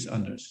 Please,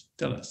 Anders,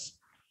 tell us.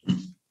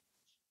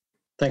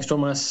 Thanks,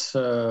 Thomas.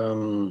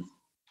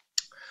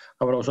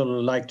 I would also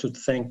like to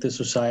thank the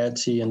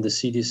Society and the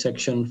CD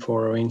section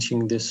for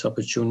arranging this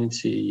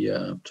opportunity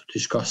to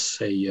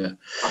discuss a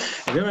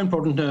very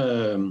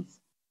important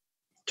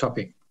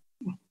topic.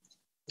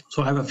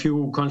 So I have a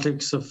few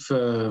conflicts of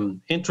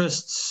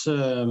interests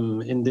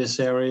in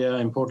this area.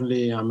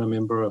 Importantly, I'm a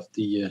member of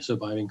the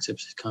Surviving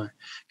Sepsis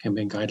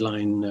Campaign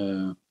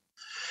Guideline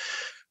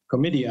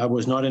Committee. I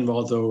was not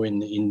involved, though,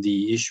 in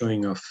the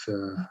issuing of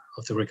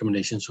the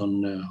recommendations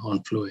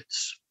on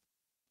fluids.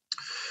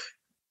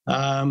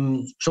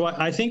 So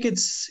I think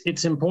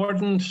it's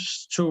important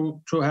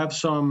to have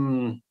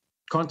some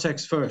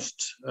context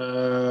first,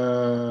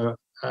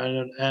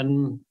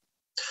 and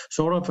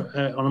sort of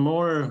on a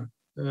more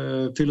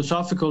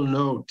philosophical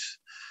note.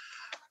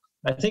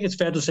 I think it's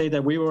fair to say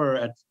that we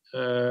were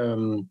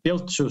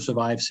built to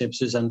survive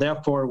sepsis, and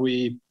therefore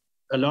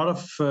a lot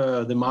of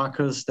the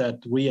markers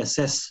that we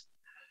assess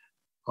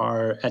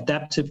are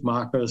adaptive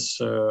markers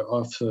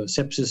of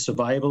sepsis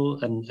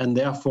survival and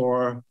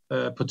therefore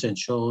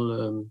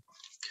potential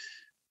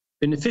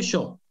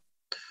beneficial.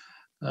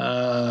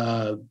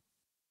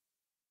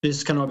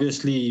 This can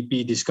obviously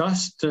be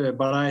discussed,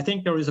 but I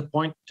think there is a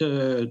point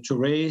to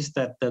raise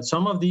that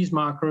some of these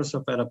markers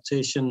of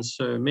adaptations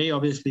may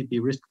obviously be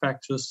risk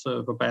factors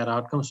for bad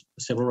outcomes.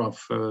 Several of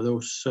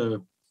those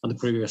on the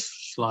previous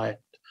slide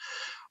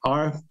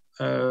are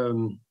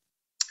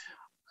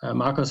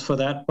markers for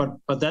that, but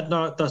that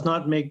does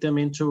not make them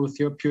into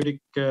therapeutic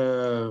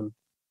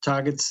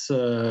targets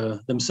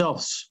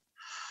themselves.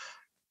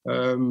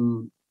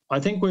 I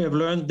think we have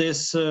learned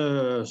this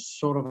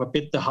sort of a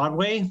bit the hard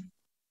way.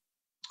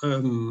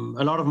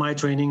 A lot of my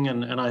training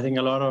and I think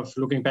a lot of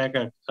looking back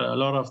at a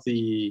lot of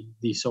the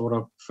sort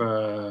of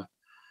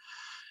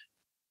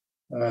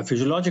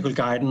physiological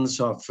guidance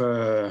of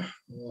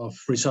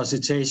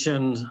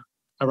resuscitation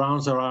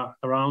around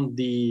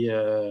the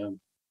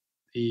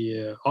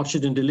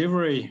oxygen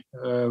delivery,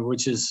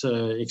 which is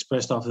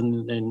expressed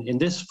often in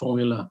this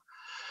formula.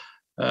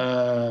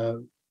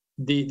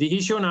 The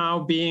issue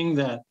now being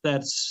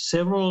that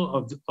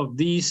several of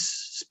these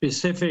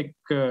specific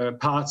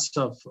parts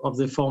of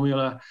the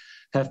formula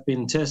have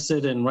been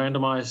tested in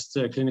randomized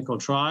clinical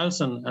trials,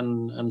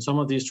 and some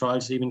of these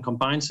trials even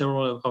combine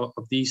several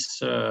of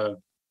these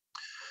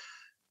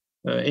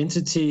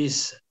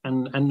entities,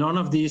 and none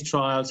of these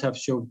trials have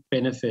shown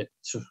benefit.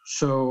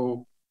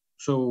 So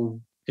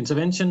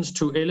interventions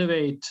to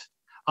elevate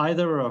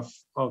either of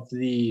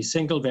the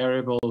single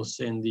variables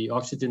in the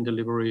oxygen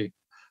delivery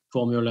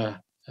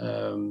formula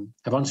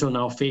have until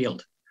now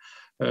failed,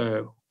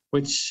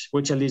 which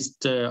at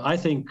least I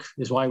think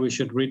is why we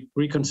should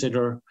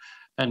reconsider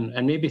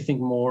and maybe think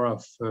more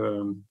of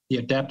the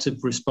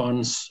adaptive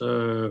response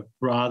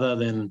rather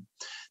than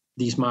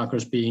these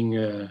markers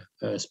being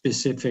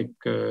specific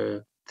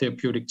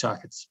therapeutic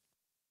targets.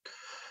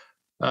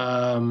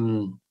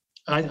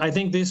 I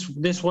think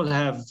this will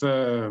have.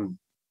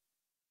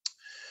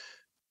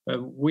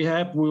 We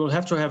will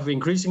have to have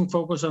increasing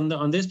focus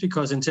on this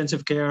because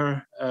intensive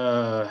care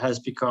has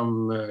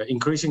become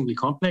increasingly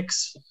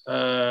complex.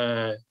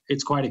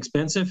 It's quite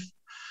expensive,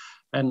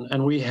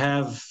 and we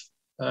have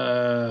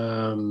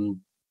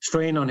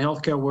strain on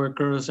healthcare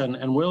workers,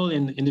 and will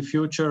in the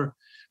future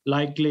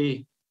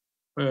likely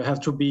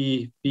have to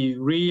be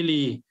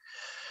really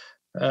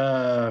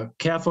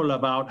careful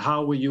about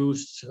how we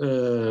use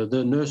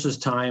the nurses'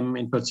 time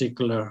in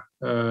particular,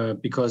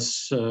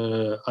 because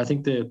I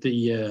think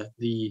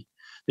the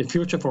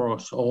future for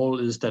us all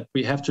is that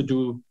we have to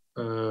do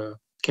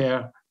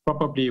care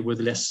probably with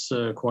less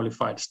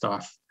qualified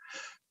staff.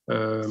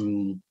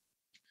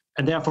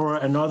 And therefore,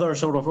 another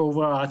sort of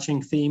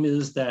overarching theme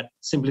is that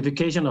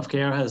simplification of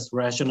care has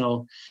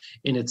rationale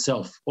in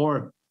itself,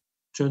 or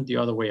turned the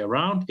other way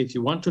around. If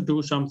you want to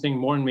do something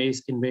more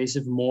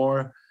invasive,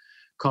 more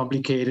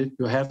complicated,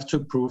 you have to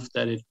prove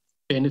that it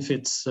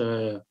benefits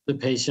the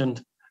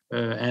patient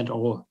and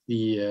or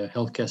the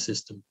healthcare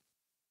system.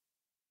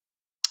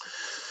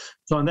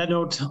 So on that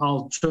note,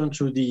 I'll turn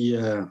to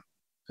the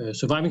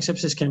surviving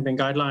sepsis campaign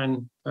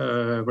guideline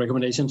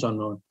recommendations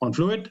on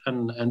fluid,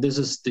 and this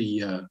is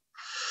the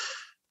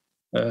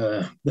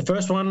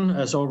first one,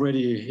 as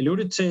already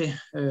alluded to.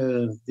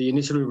 The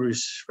initial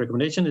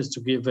recommendation is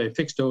to give a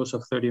fixed dose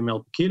of 30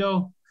 ml per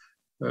kilo.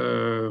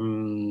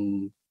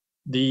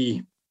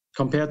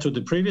 Compared to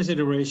the previous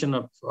iteration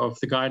of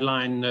the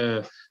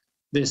guideline,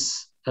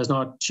 this has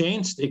not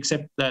changed,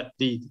 except that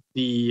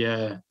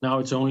now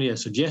it's only a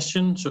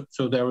suggestion.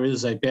 So there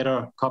is a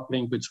better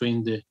coupling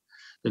between the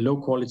low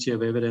quality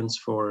of evidence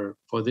for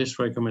this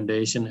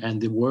recommendation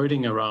and the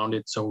wording around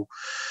it. So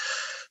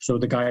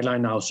the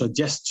guideline now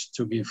suggests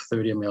to give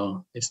 30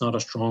 ml. It's not a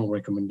strong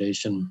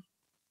recommendation.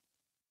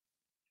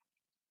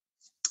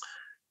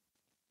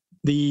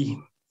 The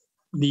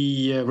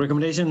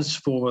recommendations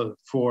for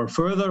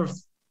further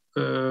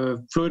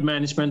fluid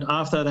management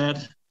after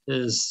that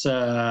is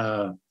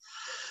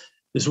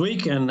this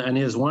week, and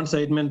here's one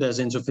statement: there's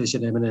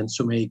insufficient evidence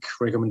to make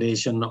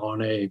recommendation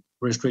on a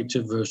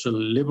restrictive versus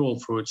liberal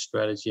fluid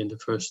strategy in the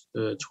first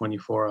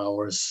 24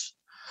 hours.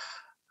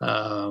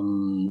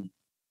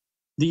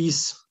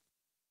 These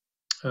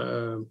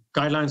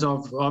guidelines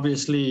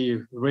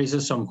obviously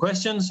raises some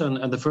questions,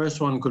 and the first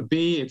one could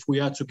be, if we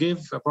are to give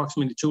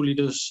approximately 2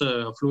 liters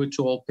of fluid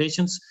to all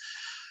patients,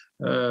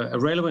 a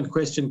relevant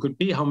question could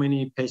be how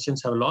many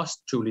patients have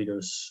lost 2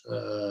 liters.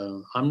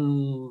 I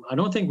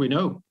don't think we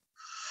know,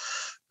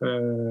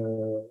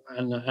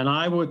 and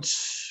I would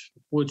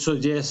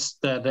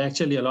suggest that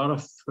actually a lot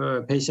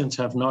of patients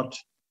have not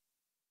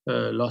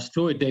lost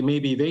fluid. They may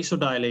be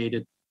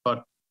vasodilated,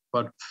 but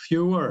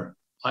fewer,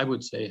 I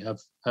would say,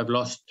 have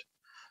lost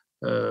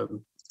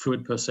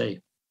fluid per se.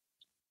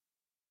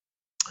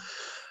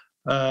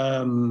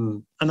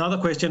 Another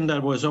question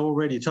that was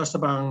already touched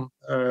upon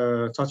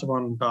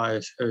by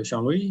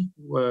Jean-Louis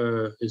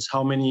is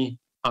how many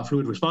are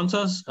fluid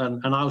responders,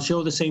 and I'll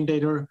show the same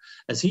data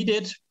as he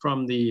did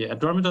from the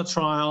Andromeda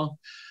trial.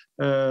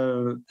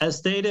 As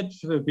stated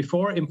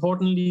before,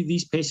 importantly,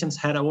 these patients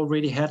had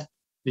already had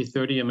the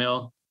 30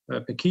 ml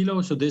per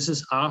kilo, so this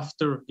is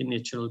after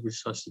initial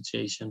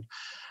resuscitation.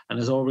 And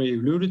as already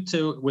alluded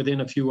to,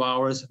 within a few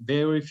hours,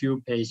 very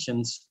few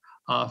patients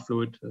are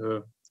fluid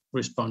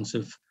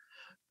responsive,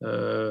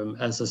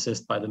 as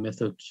assessed by the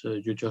method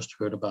you just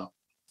heard about.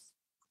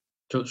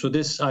 So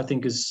this, I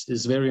think,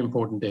 is very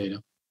important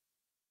data.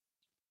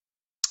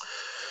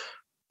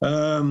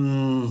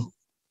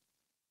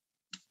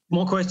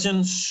 More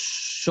questions.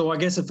 So I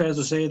guess it's fair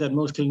to say that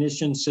most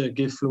clinicians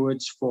give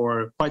fluids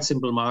for quite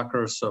simple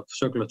markers of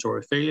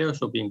circulatory failure,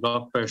 so being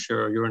blood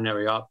pressure,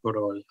 urinary output,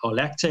 or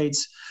lactates.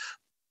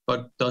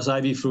 But does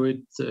IV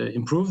fluid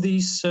improve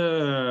these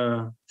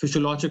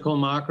physiological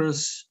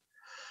markers?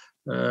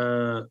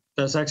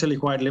 There's actually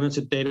quite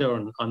limited data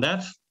on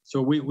that.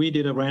 So we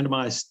did a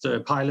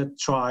randomized pilot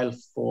trial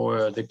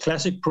for the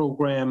classic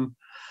program,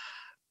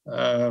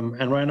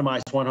 and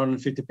randomized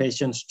 150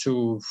 patients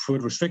to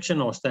fluid restriction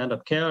or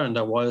standard care, and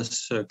there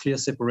was a clear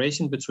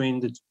separation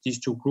between these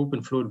two groups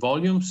in fluid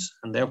volumes,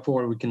 and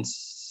therefore we can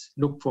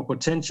look for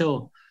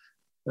potential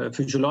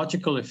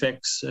physiological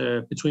effects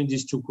between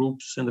these two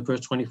groups in the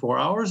first 24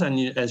 hours. And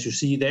as you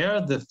see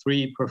there, the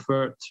 3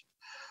 preferred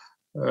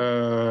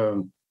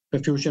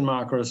perfusion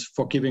markers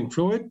for giving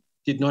fluid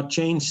did not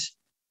change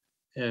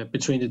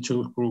between the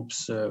two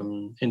groups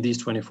in these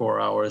 24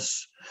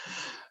 hours.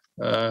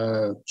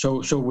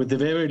 So with the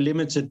very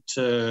limited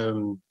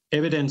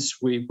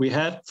evidence we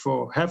have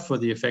for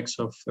the effects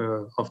of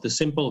the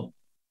simple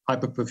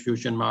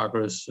hypoperfusion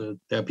markers,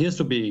 there appears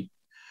to be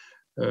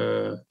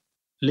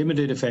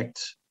limited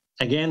effect.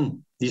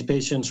 Again, these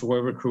patients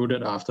were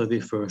recruited after the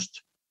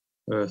first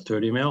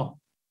 30 ml.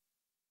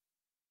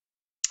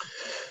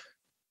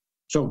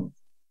 So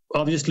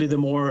obviously the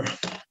more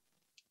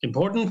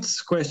important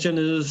question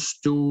is,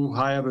 do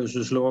higher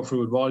versus lower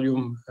fluid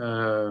volume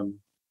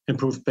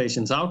improve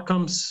patients'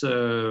 outcomes,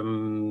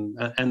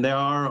 and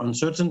there are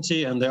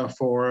uncertainty, and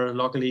therefore,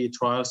 luckily,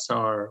 trials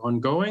are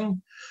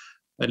ongoing.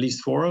 At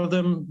least 4 of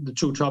them. The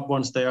 2 top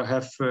ones there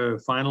have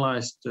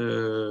finalized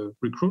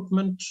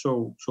recruitment,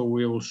 so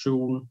we will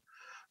soon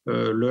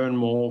learn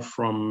more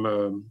from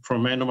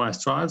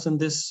randomized trials in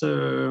this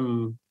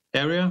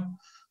area.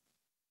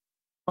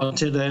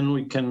 Until then,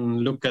 we can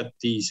look at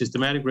the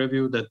systematic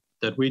review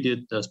that we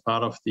did as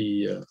part of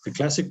the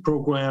classic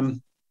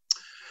program,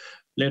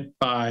 led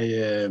by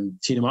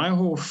Tine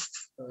Meyerhof.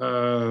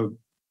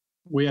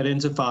 We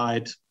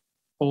identified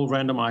all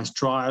randomized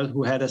trials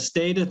who had a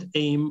stated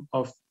aim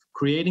of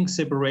creating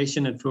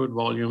separation in fluid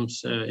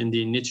volumes in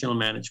the initial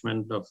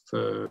management of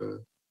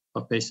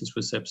patients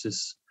with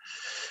sepsis.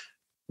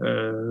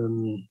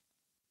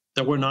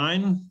 There were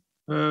 9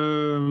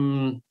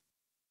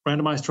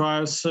 randomized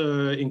trials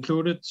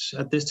included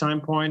at this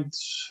time point,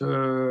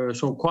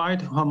 so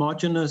quite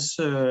homogeneous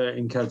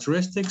in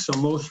characteristics. So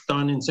most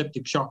done in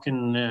septic shock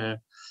in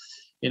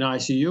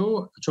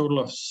ICU. A total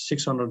of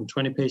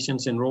 620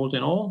 patients enrolled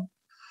in all.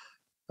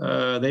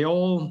 They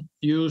all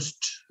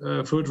used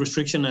fluid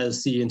restriction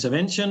as the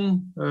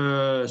intervention.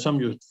 Some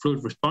used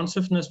fluid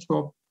responsiveness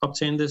to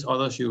obtain this.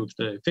 Others used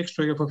a fixed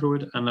trigger for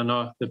fluid, and then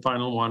the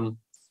final one,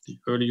 the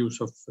early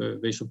use of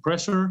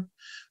vasopressor.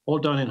 All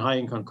done in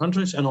high-income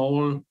countries, and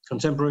all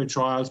contemporary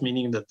trials,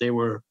 meaning that they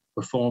were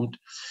performed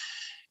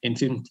in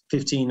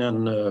 15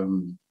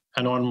 and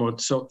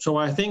onwards. So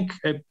I think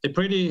a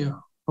pretty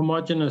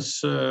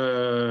homogeneous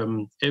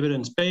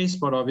evidence base,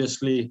 but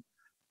obviously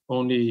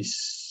only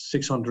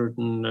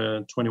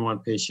 621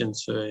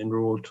 patients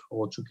enrolled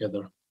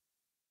altogether.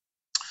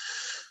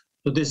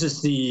 So this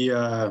is the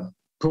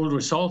pooled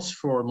results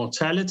for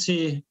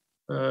mortality.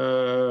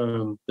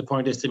 The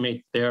point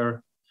estimate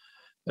there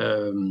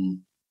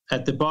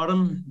at the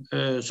bottom,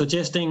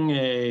 suggesting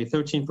a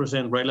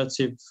 13%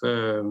 relative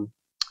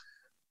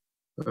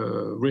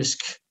risk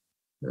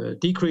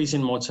decrease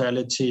in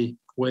mortality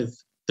with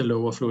the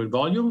lower fluid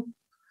volume.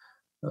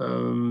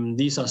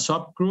 These are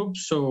subgroups,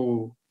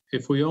 so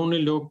if we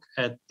only look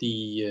at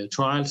the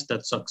trials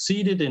that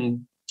succeeded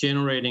in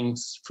generating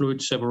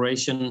fluid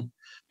separation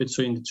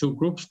between the 2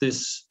 groups,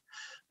 this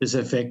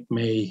effect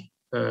may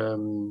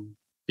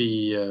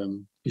be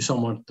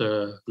somewhat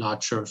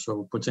larger,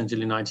 so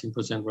potentially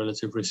 19%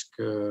 relative risk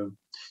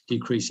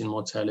decrease in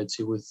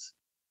mortality with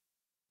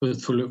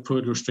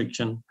fluid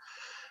restriction.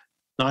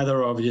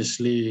 Neither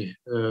obviously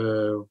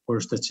were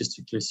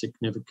statistically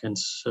significant,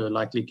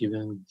 likely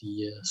given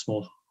the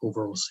small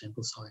overall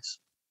sample size.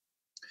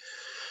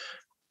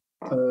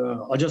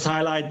 I'll just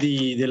highlight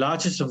the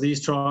largest of these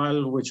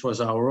trials, which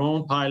was our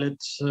own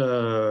pilot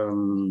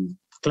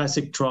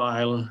classic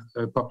trial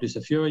published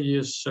a few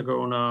years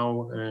ago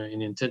now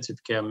in intensive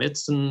care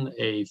medicine,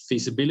 a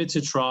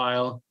feasibility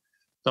trial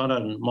done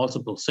at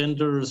multiple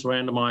centers,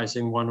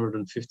 randomizing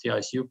 150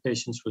 ICU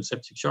patients with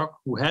septic shock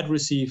who had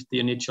received the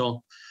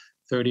initial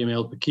 30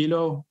 ml per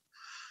kilo,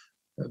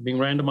 being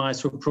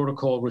randomized to a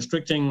protocol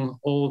restricting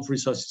all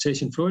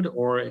resuscitation fluid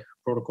or a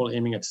protocol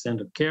aiming at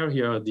standard care.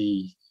 Here are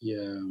the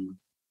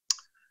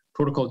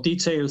protocol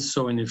details.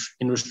 So in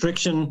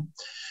restriction,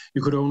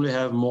 you could only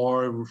have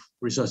more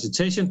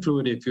resuscitation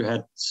fluid if you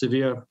had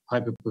severe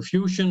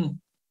hypoperfusion.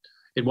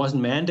 It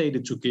wasn't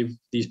mandated to give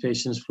these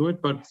patients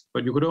fluid, but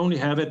you could only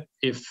have it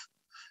if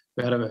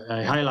you had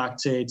a high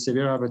lactate,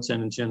 severe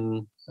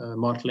hypertension,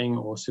 mottling,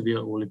 or severe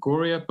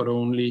oliguria, but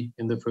only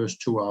in the first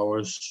 2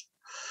 hours.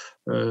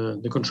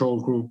 The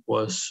control group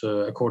was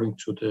according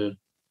to the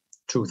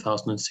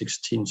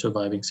 2016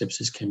 Surviving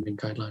Sepsis Campaign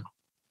guideline.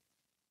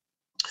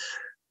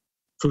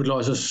 Fluid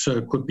losses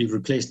could be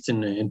replaced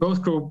in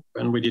both groups,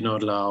 and we did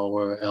not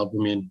allow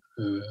albumin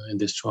in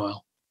this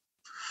trial.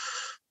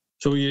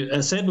 So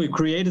as said, we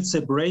created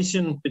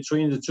separation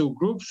between the 2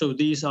 groups. So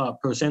these are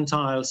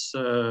percentiles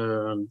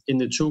in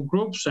the 2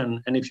 groups,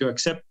 and if you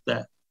accept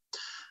that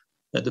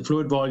the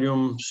fluid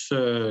volumes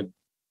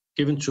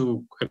given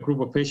to a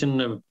group of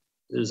patients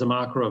is a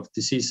marker of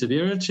disease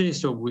severity,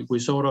 so we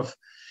sort of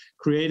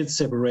created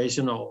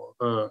separation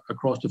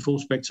across the full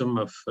spectrum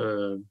of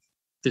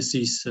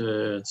disease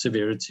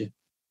severity.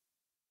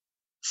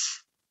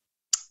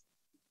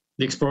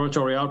 The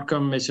exploratory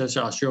outcome measures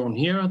are shown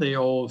here. They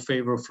all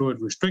favor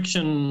fluid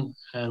restriction,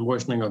 and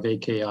worsening of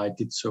AKI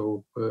did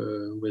so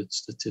with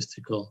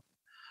statistical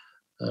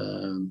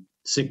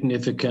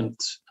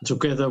significance.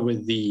 Together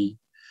with the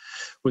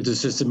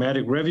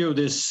systematic review,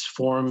 this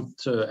formed,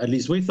 at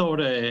least we thought,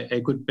 a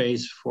good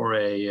base for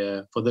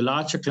the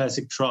larger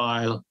classic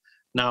trial,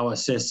 now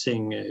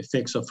assessing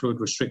effects of fluid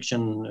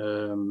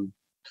restriction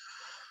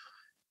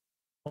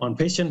on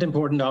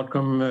patient-important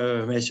outcome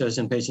measures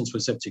in patients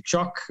with septic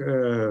shock,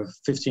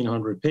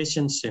 1,500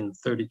 patients in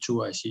 32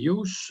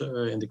 ICUs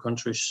in the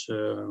countries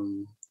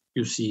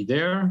you see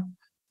there.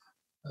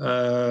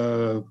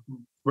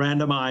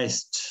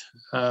 Randomized,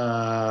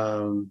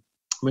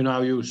 we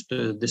now use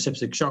the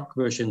septic shock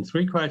version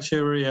 3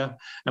 criteria,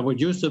 and we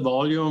use the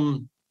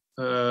volume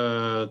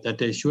that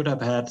they should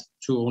have had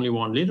to only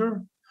 1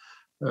 liter.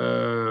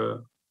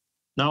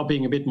 now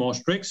being a bit more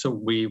strict, so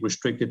we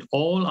restricted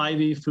all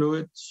IV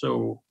fluid,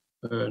 so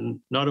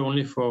not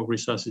only for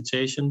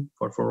resuscitation,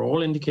 but for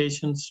all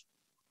indications.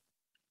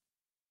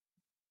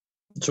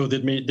 So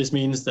this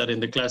means that in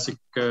the classic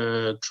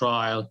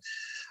trial,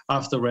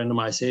 after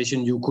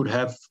randomization, you could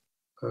have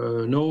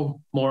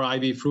no more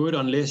IV fluid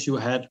unless you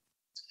had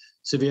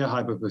severe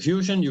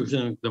hypoperfusion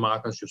using the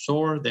markers you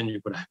saw. Then you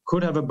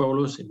could have a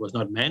bolus. It was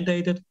not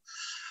mandated.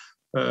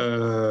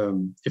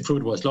 If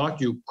fluid was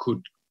lost, you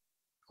could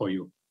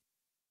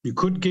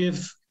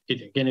give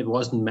it again. It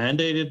wasn't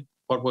mandated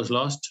what was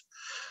lost.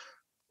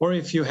 Or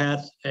if you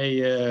had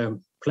a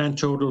planned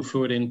total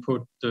fluid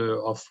input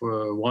of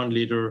 1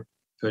 liter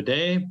per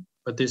day,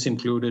 but this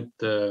included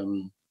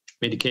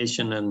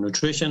medication and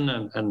nutrition,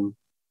 and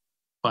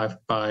by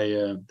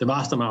the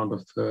vast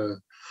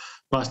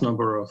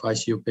number of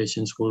ICU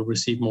patients will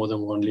receive more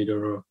than 1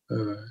 liter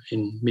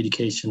in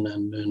medication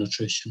and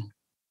nutrition.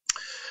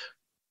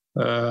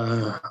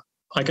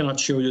 I cannot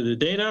show you the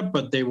data,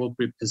 but they will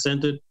be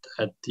presented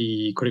at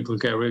the Critical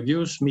Care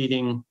Reviews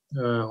meeting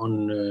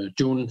on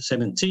June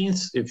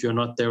 17th. If you're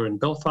not there in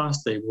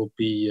Belfast, they will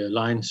be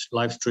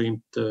live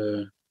streamed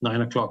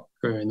 9 o'clock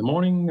in the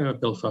morning,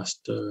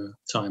 Belfast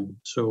time.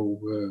 So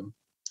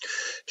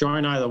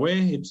join either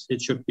way.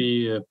 It should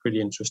be pretty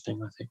interesting,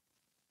 I think.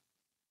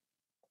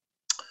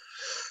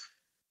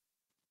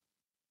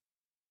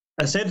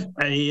 I said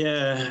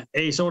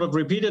a sort of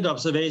repeated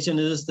observation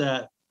is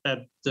that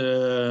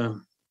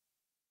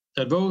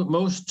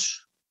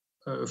most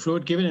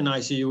fluid given in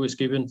ICU is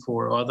given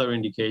for other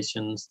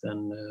indications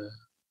than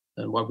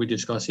what we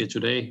discuss here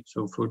today.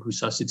 So fluid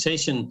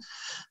resuscitation,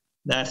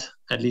 that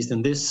at least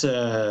in this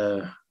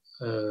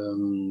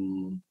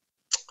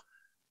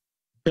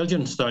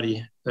Belgian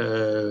study,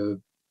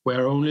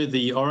 where only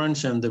the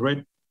orange and the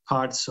red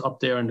parts up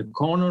there in the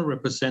corner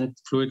represent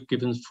fluid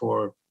given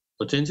for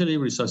potentially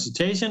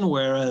resuscitation,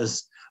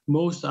 whereas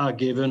most are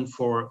given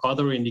for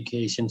other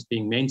indications,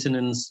 being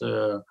maintenance,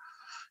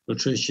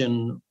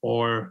 nutrition,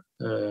 or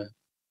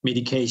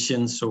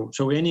medications.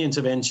 So any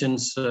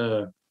interventions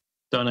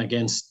done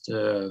against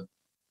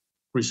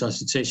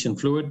resuscitation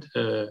fluid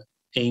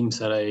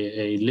aims at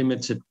a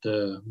limited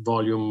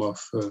volume of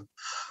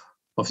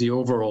the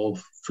overall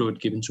fluid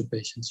given to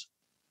patients.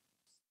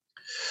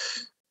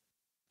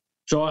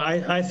 So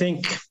I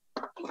think,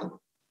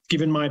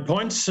 given my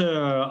points,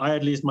 I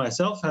at least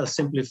myself have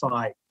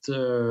simplified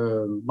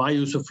my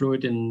use of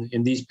fluid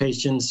in these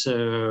patients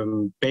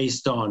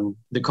based on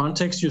the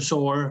context you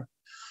saw.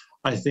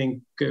 I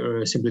think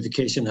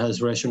simplification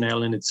has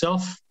rationale in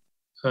itself.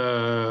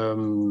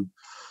 I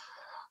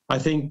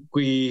think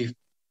we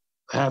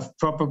have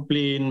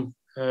probably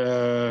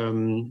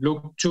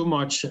looked too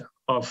much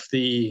of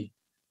the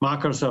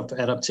markers of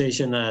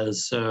adaptation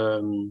as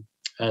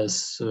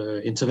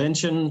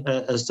intervention,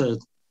 as the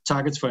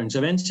targets for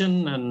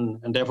intervention,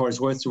 and therefore it's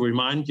worth to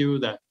remind you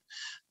that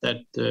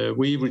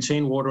we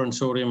retain water and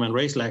sodium and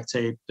raise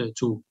lactate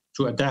to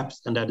adapt,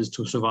 and that is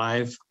to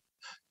survive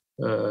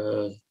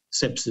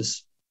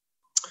sepsis.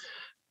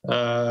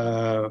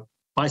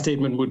 My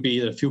statement would be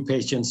that a few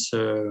patients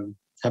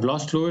have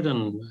lost fluid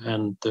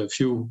and a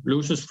few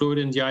loses fluid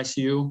in the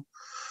ICU.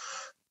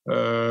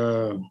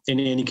 In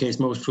any case,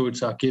 most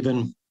fluids are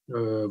given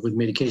with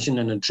medication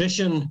and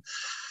nutrition.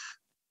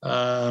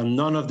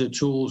 None of the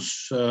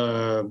tools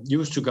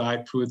used to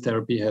guide fluid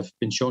therapy have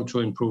been shown to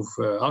improve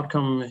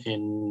outcome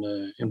in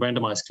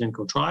randomized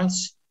clinical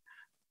trials.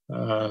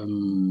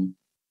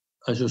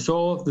 As you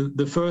saw,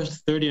 the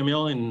first 30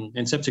 ml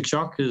in septic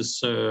shock is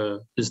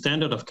the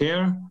standard of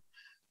care.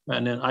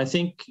 And I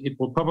think it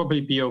will probably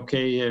be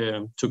okay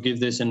to give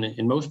this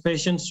in most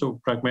patients. So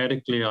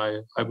pragmatically,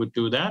 I would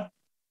do that.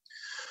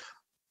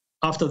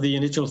 After the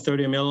initial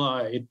 30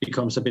 ml, it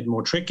becomes a bit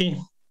more tricky.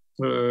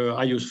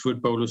 I use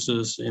fluid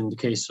boluses in the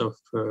case of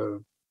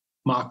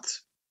marked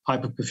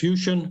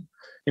hypoperfusion,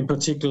 in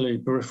particular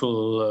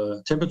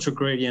peripheral temperature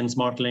gradients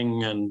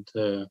modeling and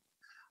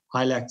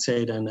high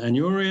lactate and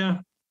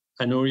anuria.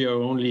 Anuria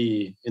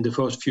only in the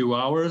first few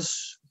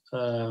hours.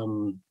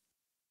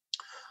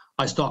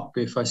 I stop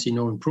if I see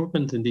no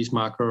improvement in these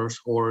markers,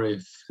 or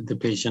if the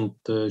patient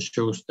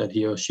shows that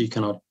he or she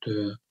cannot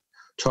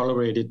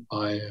tolerate it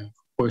by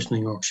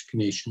worsening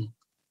oxygenation.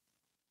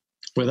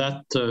 With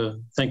that,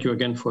 thank you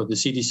again for the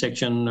CD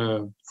section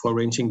for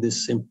arranging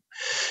this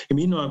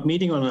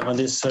meeting on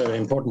this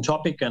important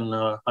topic, and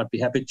I'd be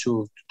happy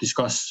to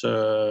discuss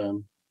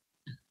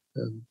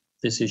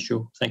this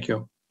issue. Thank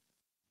you.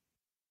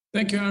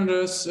 Thank you,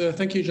 Anders.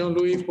 Thank you,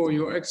 Jean-Louis, for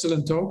your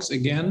excellent talks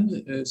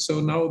again. So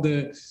now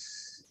the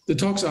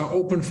talks are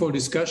open for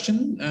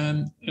discussion,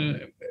 and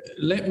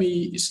let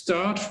me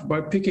start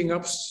by picking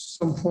up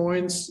some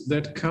points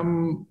that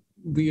come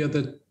via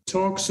the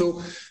talk.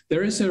 So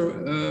there is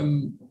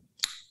the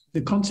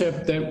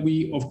concept that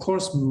we, of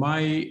course,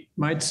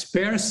 might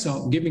spare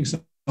giving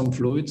some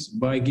fluids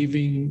by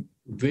giving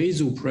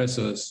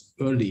vasopressors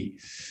early.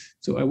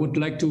 So I would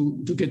like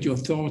to get your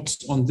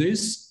thoughts on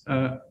this.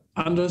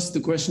 Anders, the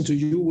question to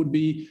you would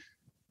be,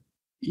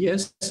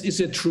 yes, is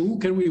it true?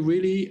 Can we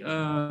really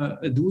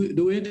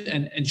do it?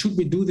 And should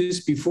we do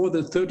this before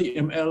the 30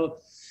 ml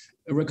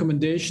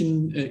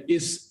recommendation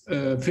is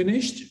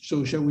finished?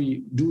 So shall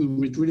we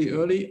do it really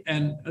early?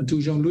 And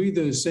to Jean-Louis,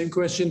 the same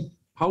question,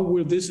 how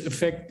will this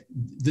affect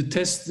the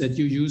test that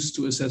you use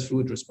to assess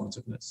fluid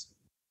responsiveness?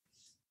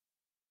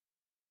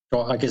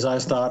 So I guess I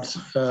start.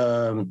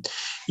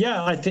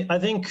 Yeah, I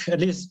think at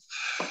least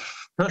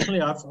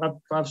personally,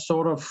 I've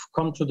sort of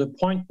come to the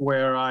point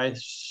where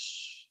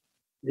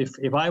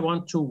if I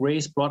want to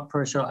raise blood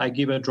pressure, I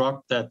give a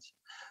drug that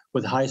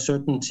with high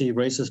certainty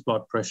raises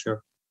blood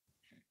pressure.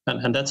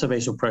 And that's a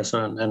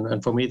vasopressor.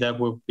 And for me, that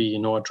would be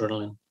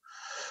noradrenaline.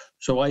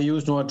 So I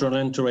use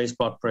noradrenaline to raise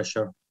blood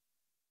pressure.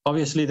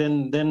 Obviously,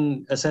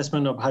 then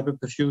assessment of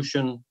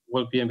hypoperfusion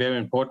will be very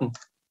important.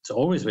 It's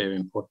always very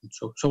important.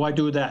 So I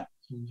do that.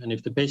 And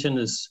if the patient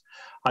is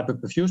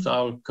hypoperfused,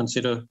 I'll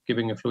consider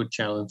giving a fluid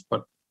challenge.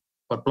 But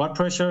blood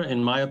pressure,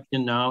 in my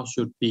opinion now,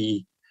 should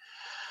be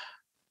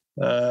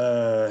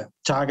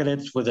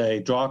targeted with a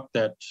drug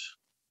that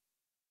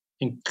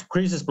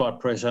increases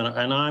blood pressure,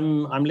 and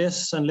I'm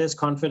less and less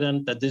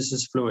confident that this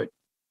is fluid.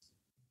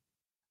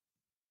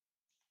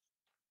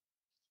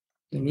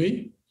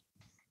 Louis?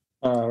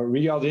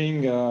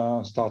 Regarding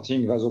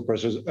starting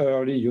vasopressors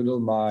early, you know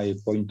my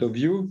point of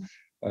view.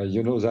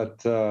 You know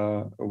that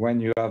when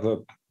you have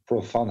a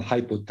profound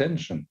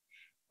hypotension,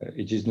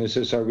 it is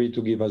necessary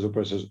to give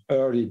vasopressors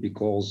early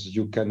because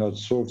you cannot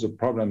solve the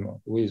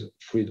problem with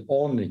fluid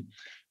only.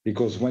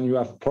 Because when you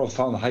have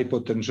profound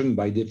hypotension,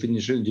 by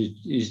definition, it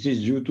is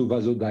due to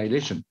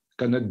vasodilation. It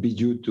cannot be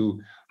due to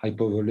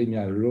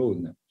hypovolemia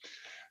alone.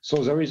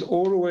 So there is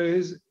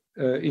always,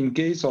 in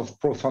case of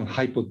profound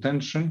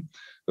hypotension,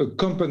 a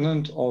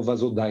component of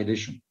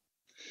vasodilation.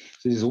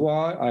 This is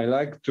why I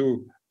like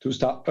to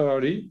start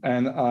early,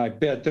 and I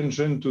pay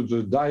attention to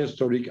the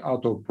diastolic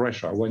arterial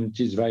pressure. When it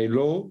is very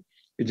low,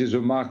 it is a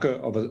marker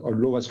of a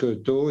low vascular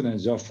tone, and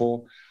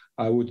therefore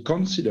I would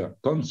consider,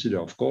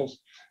 of course,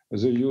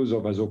 the use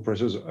of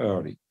vasopressors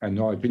early. And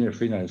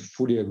norepinephrine, I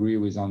fully agree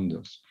with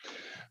Anders.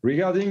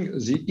 Regarding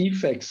the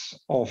effects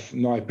of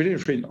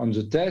norepinephrine on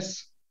the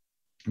test,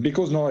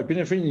 because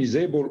norepinephrine is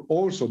able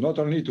also not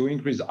only to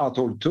increase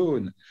arterial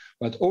tone,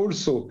 but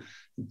also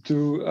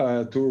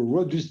to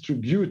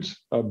redistribute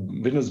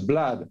venous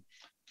blood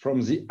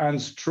from the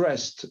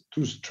unstressed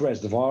to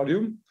stressed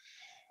volume.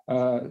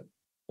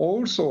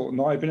 Also,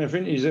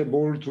 norepinephrine is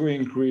able to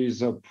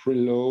increase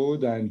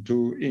preload and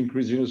to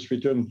increase venous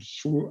return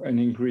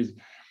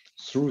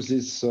through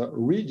this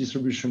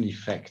redistribution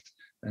effect.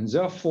 And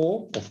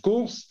therefore, of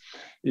course,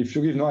 if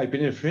you give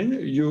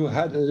norepinephrine, you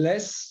had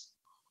less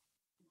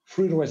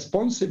fluid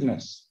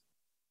responsiveness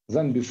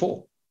than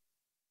before,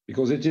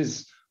 because it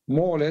is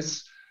more or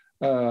less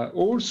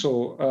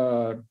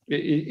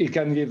it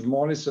can give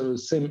more or less the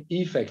same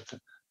effect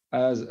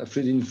as a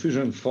fluid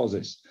infusion for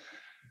this.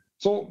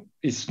 So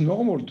it's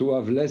normal to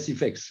have less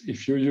effects.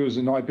 If you use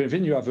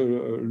norepinephrine, you have a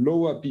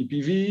lower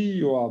PPV,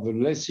 you have a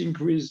less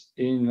increase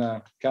in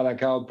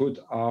cardiac output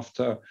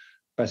after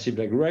passive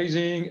leg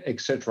raising,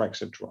 etc.,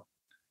 etc.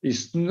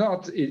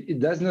 It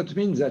does not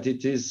mean that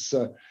it is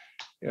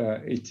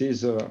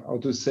how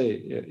to say,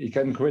 it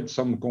can create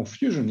some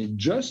confusion. It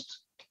just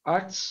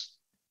acts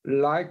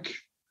like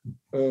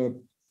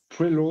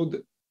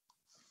preload,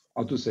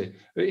 how to say,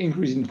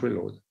 increase in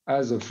preload,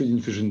 as a fluid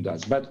infusion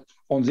does. But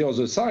on the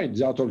other side,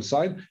 the arterial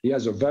side, it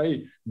has a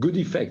very good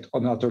effect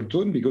on arterial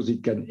tone because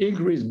it can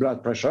increase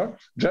blood pressure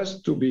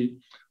just to be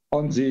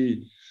on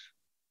the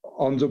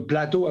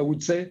plateau, I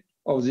would say,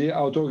 of the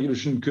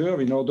autoregulation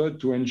curve in order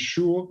to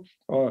ensure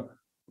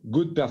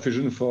good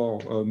perfusion for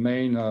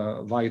main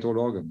vital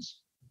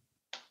organs.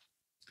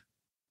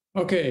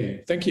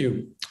 Okay, thank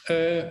you.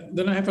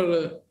 Then I have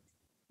a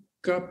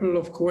couple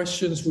of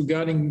questions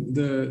regarding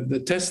the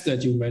test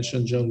that you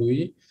mentioned,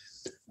 Jean-Louis.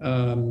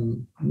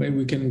 Maybe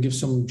we can give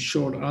some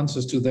short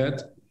answers to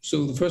that.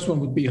 So the first one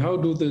would be, how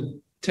do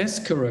the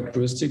test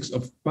characteristics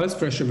of pulse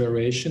pressure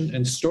variation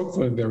and stroke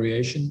volume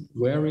variation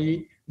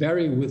vary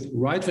with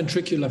right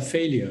ventricular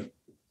failure?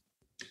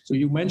 So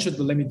you mentioned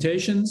the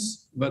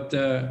limitations, but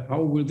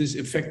how will this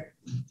affect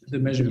the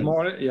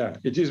measurement?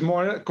 It is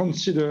more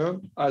considered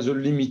as a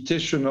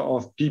limitation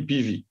of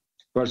PPV,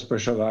 pulse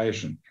pressure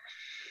variation.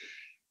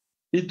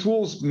 It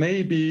was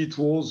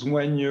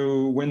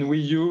when we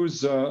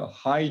use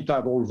high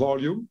tidal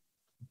volume,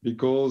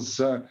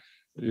 because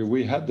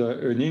we had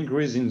an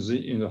increase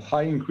in a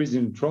high increase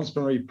in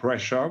transpiratory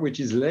pressure, which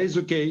is less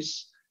the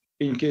case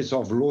in case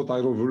of low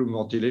tidal volume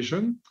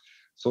ventilation.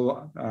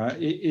 So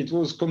it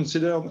was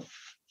considered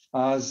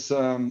as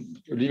a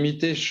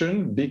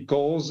limitation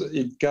because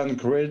it can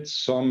create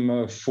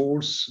some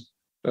false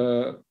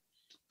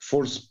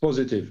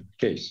positive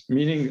case,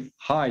 meaning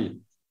high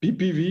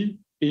PPV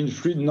in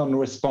fluid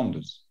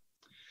non-responders.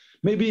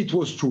 Maybe it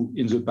was true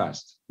in the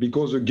past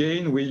because,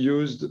 again, we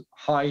used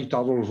high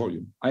tidal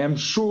volume. I am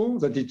sure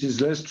that it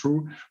is less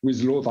true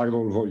with low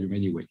tidal volume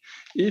anyway.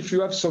 If you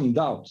have some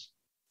doubt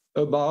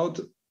about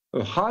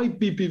a high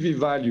PPV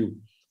value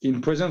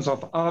in presence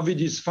of RV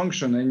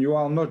dysfunction and you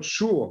are not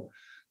sure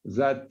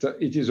that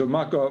it is a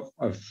marker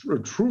a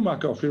true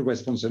marker of fluid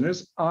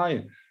responsiveness,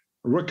 I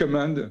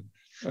recommend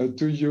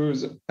to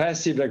use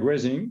passive leg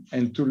raising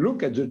and to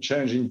look at the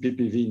change in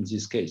PPV in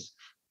this case.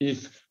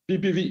 If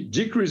PPV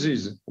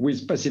decreases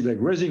with passive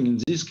leg raising in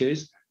this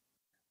case,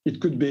 it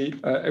could be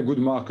a good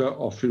marker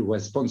of fluid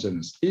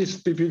responsiveness.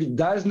 If PPV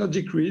does not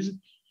decrease,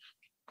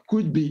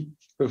 could be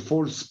a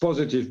false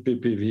positive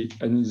PPV,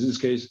 and in this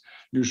case,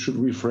 you should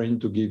refrain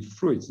to give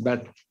fluids.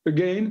 But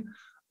again,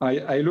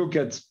 I look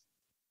at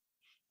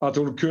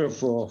arterial curve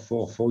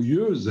for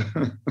years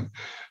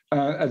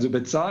at the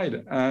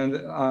bedside, and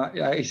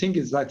I think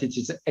it's that it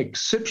is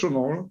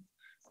exceptional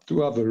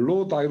to have a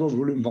low tidal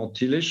volume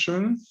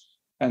ventilation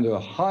and a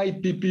high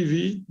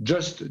PPV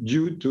just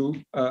due to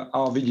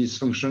RV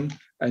dysfunction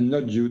and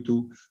not due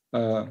to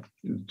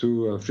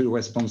fluid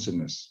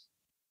responsiveness.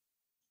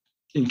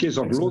 In case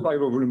of low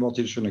tidal volume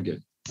ventilation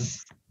again.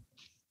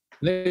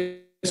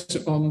 Next,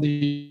 on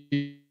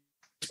the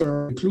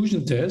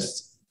inclusion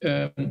test,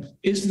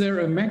 is there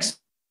a maximum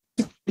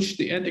which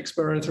the end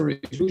expiratory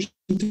inclusion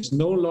test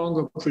no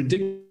longer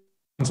predict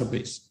answer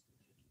base?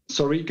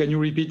 Sorry, can you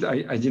repeat?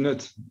 I did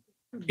not.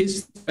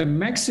 Is a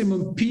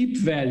maximum PEEP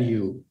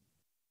value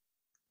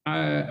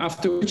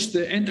after which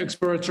the end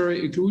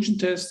expiratory inclusion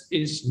test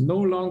is no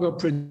longer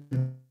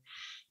predicted?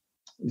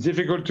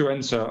 Difficult to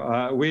answer.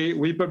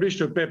 We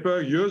published a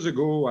paper years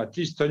ago, at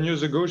least 10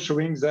 years ago,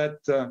 showing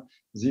that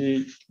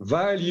the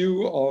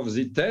value of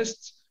the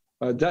test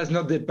does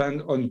not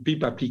depend on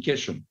PEEP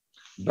application.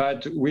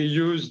 But we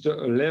used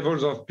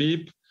levels of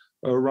PEEP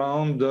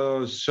around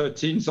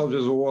 13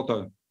 centimeters of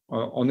water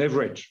on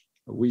average.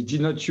 We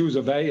did not use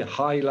a very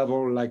high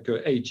level like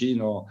 18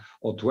 or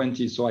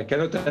 20, so I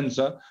cannot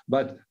answer.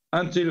 But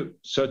until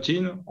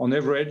 13, on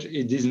average,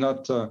 it did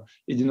not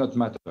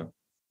matter.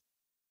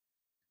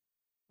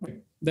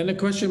 Then a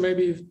question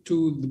maybe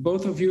to the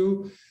both of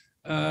you.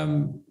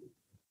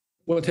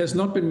 What has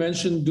not been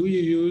mentioned, do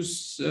you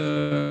use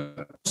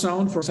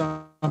sound, for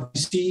example,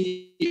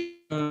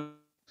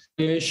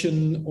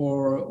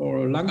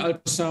 or lung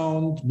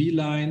ultrasound,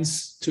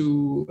 B-lines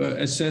to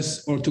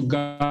assess or to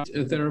guide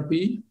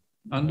therapy?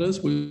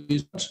 Anders, will you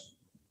use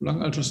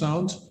lung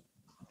ultrasound?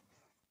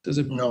 Does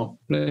it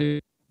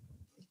play?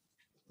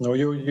 No,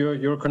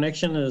 your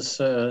connection is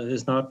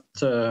not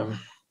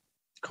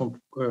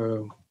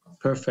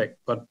perfect,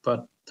 but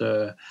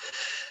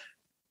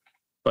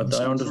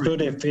I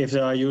understood if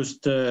I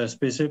used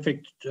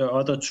specific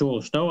other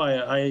tools. No,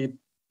 I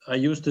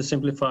used the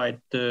simplified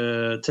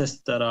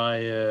test that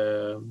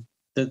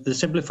the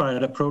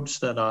simplified approach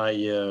that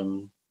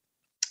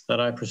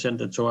I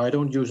presented. So I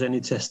don't use any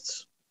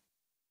tests.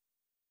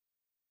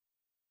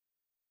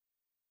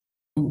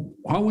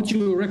 How would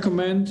you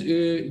recommend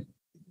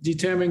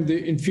determining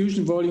the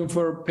infusion volume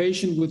for a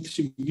patient with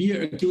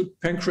severe acute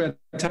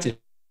pancreatitis?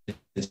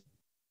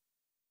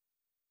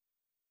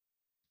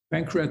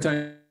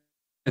 Pancreatitis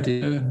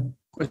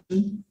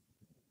question?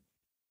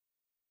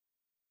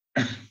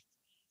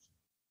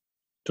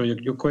 So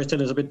your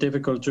question is a bit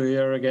difficult to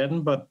hear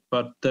again, but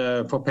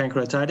for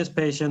pancreatitis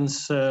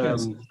patients,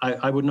 yes.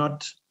 I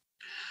wouldn't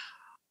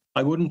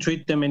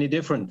treat them any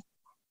different.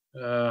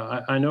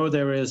 I know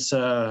there's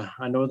a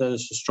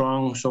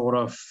strong sort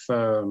of,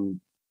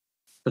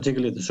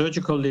 particularly the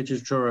surgical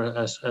literature,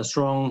 a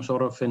strong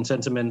sort of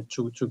sentiment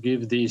to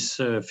give these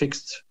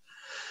fixed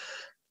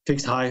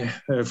high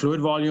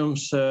fluid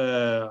volumes.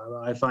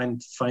 I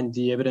find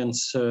the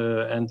evidence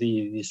and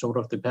the sort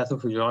of the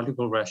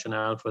pathophysiological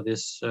rationale for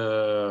this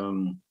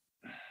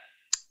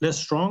less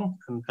strong,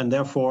 and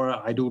therefore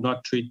I do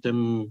not treat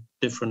them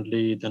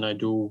differently than I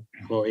do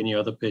for any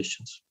other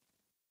patients.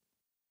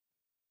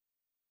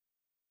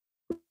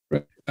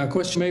 A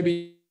question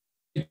maybe,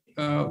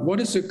 what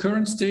is the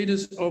current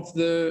status of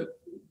the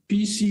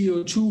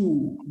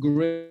PCO2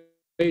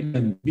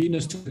 gradient,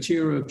 venous to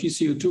arterial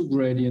PCO2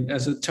 gradient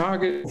as a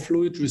target of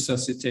fluid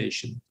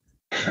resuscitation?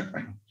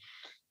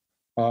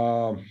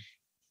 So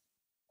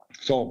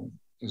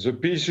the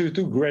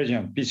PCO2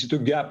 gradient,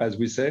 PCO2 gap, as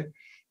we say,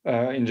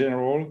 in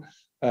general,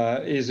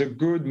 is a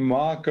good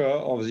marker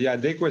of the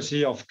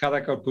adequacy of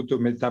cardiac output to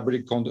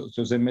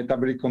the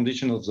metabolic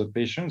condition of the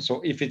patient. So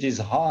if it is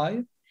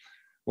high,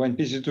 when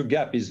PCO2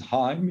 gap is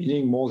high,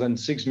 meaning more than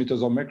 6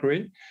 meters of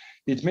mercury,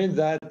 it means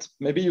that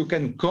maybe you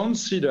can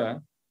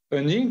consider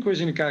an increase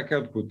in cardiac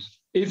output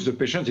if the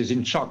patient is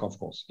in shock, of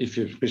course. If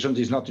the patient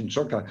is not in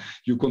shock,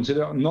 you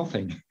consider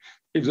nothing.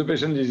 If the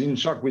patient is in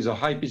shock with a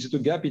high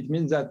PCO2 gap, it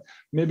means that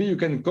maybe you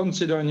can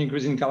consider an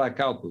increase in cardiac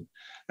output.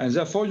 And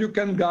therefore, you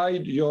can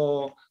guide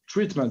your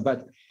treatment.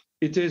 But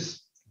it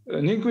is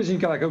an increase in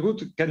cardiac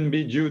output can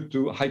be due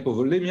to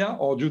hypovolemia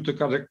or due to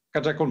cardiac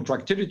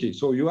contractility.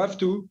 So you have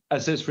to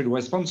assess fluid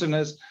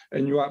responsiveness,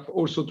 and you have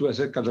also to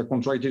assess cardiac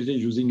contractility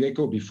using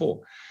echo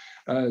before.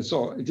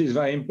 So it is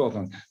very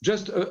important.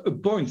 Just a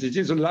point, it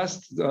is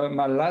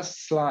my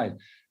last slide.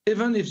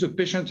 Even if the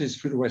patient is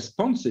fluid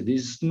responsive,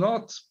 it's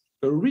not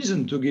a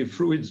reason to give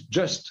fluids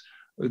just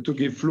to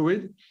give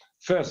fluid.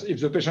 First, if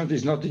the patient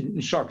is not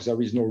in shock,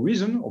 there is no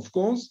reason, of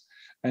course.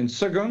 And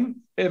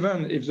second,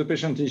 even if the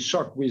patient is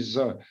shocked with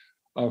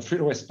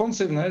field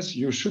responsiveness,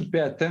 you should pay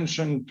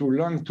attention to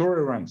lung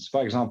tolerance,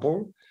 for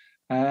example.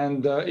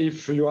 And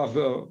if you have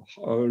a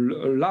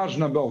large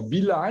number of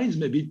B lines,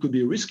 maybe it could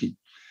be risky.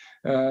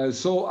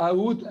 So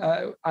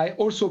I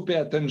also pay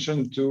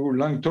attention to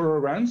lung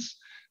tolerance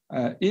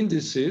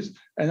indices,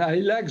 and I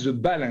like the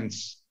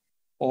balance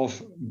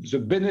of the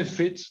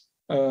benefit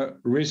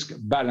risk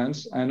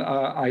balance. And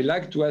I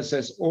like to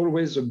assess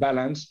always the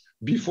balance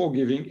before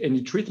giving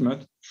any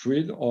treatment,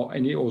 fluid or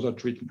any other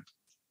treatment.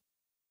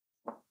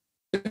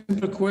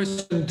 Simple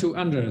question to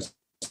Anders.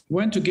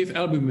 When to give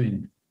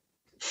albumin?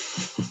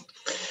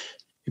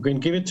 You can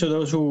give it to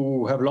those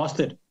who have lost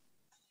it.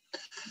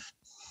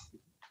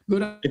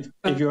 Good.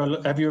 If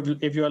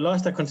you are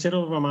lost a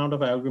considerable amount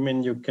of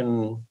albumin, you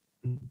can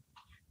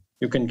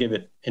give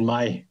it. In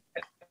my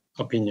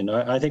opinion,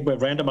 I think we've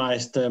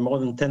randomized more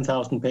than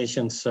 10,000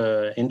 patients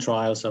in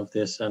trials of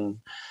this, and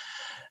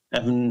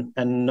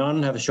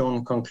none have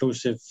shown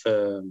conclusive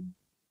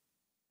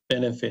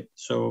benefit.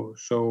 So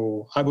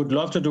I would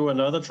love to do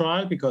another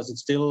trial because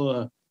it's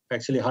still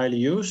actually highly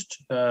used.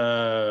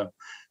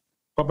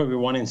 Probably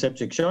one in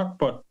septic shock,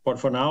 but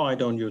for now I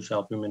don't use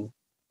albumin.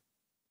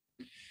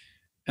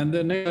 And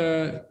the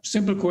next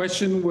simple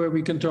question where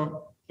we can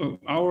talk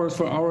hours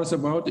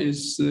about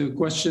is the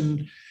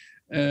question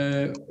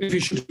if you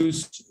should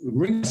use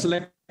ring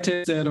selected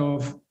instead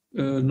of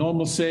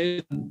normal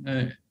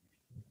saline,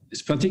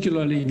 is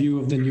particularly in view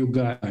of the new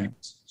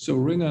guidelines. So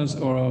ringers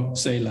or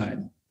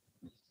saline.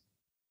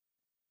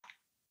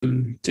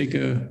 We'll take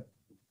a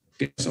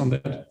guess on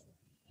that.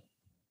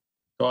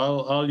 So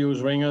I'll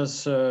use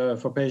ringers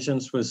for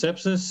patients with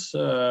sepsis.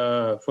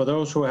 For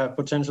those who have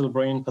potential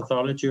brain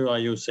pathology, I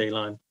use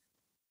saline.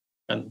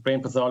 And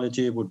brain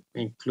pathology would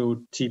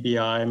include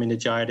TBI,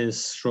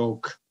 meningitis,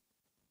 stroke.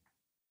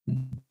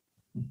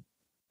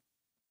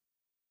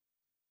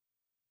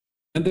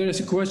 And there is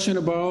a question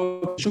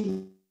about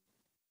should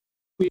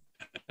we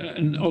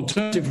an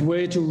alternative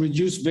way to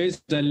reduce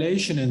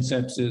vasodilation in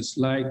sepsis,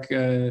 like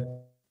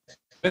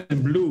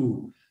in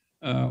blue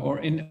or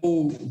in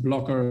O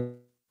blocker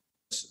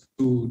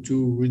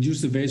to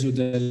reduce the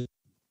vasodilation?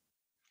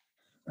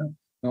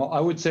 No, I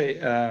would say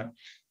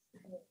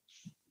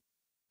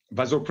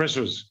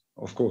vasopressors,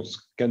 of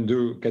course, can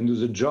do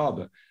the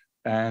job.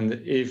 And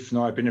if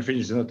norepinephrine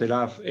is not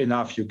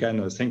enough, you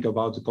can think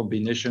about a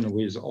combination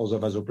with other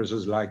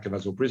vasopressors like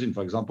vasopressin,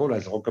 for example,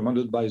 as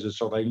recommended by the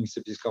Surviving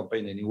Sepsis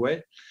Campaign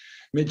anyway.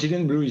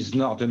 Methylene blue is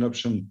not an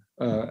option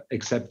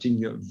except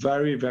in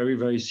very, very,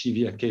 very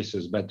severe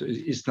cases, but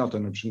it's not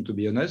an option, to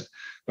be honest.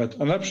 But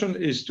an option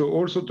is to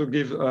also to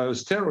give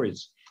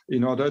steroids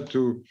in order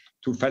to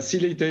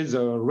facilitate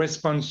the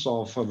response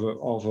of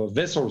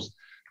vessels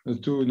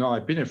to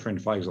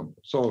norepinephrine, for example.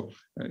 So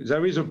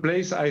there is a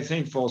place, I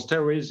think, for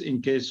steroids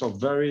in case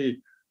of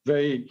very,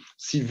 very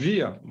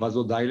severe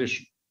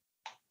vasodilation.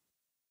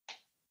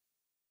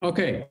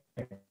 Okay,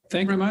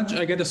 thank you very much.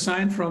 I get a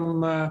sign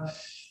from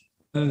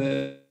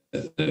the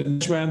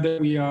management that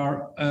we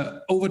are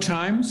over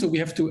time, so we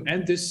have to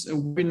end this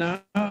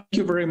webinar. Thank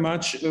you very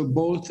much,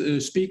 both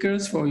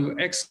speakers, for your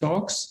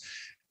talks,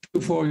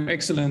 for your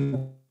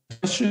excellent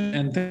question,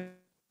 and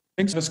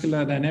thanks to the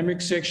Cardiovascular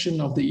Dynamics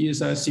section of the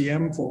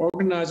ESICM for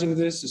organizing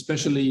this,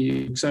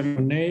 especially Xavier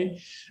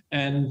Monet,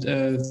 and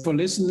for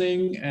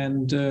listening,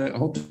 and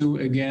hope to do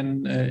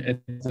again at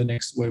the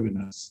next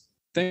webinars.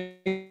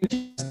 Thank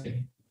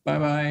you.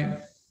 Bye-bye.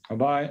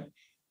 Bye-bye.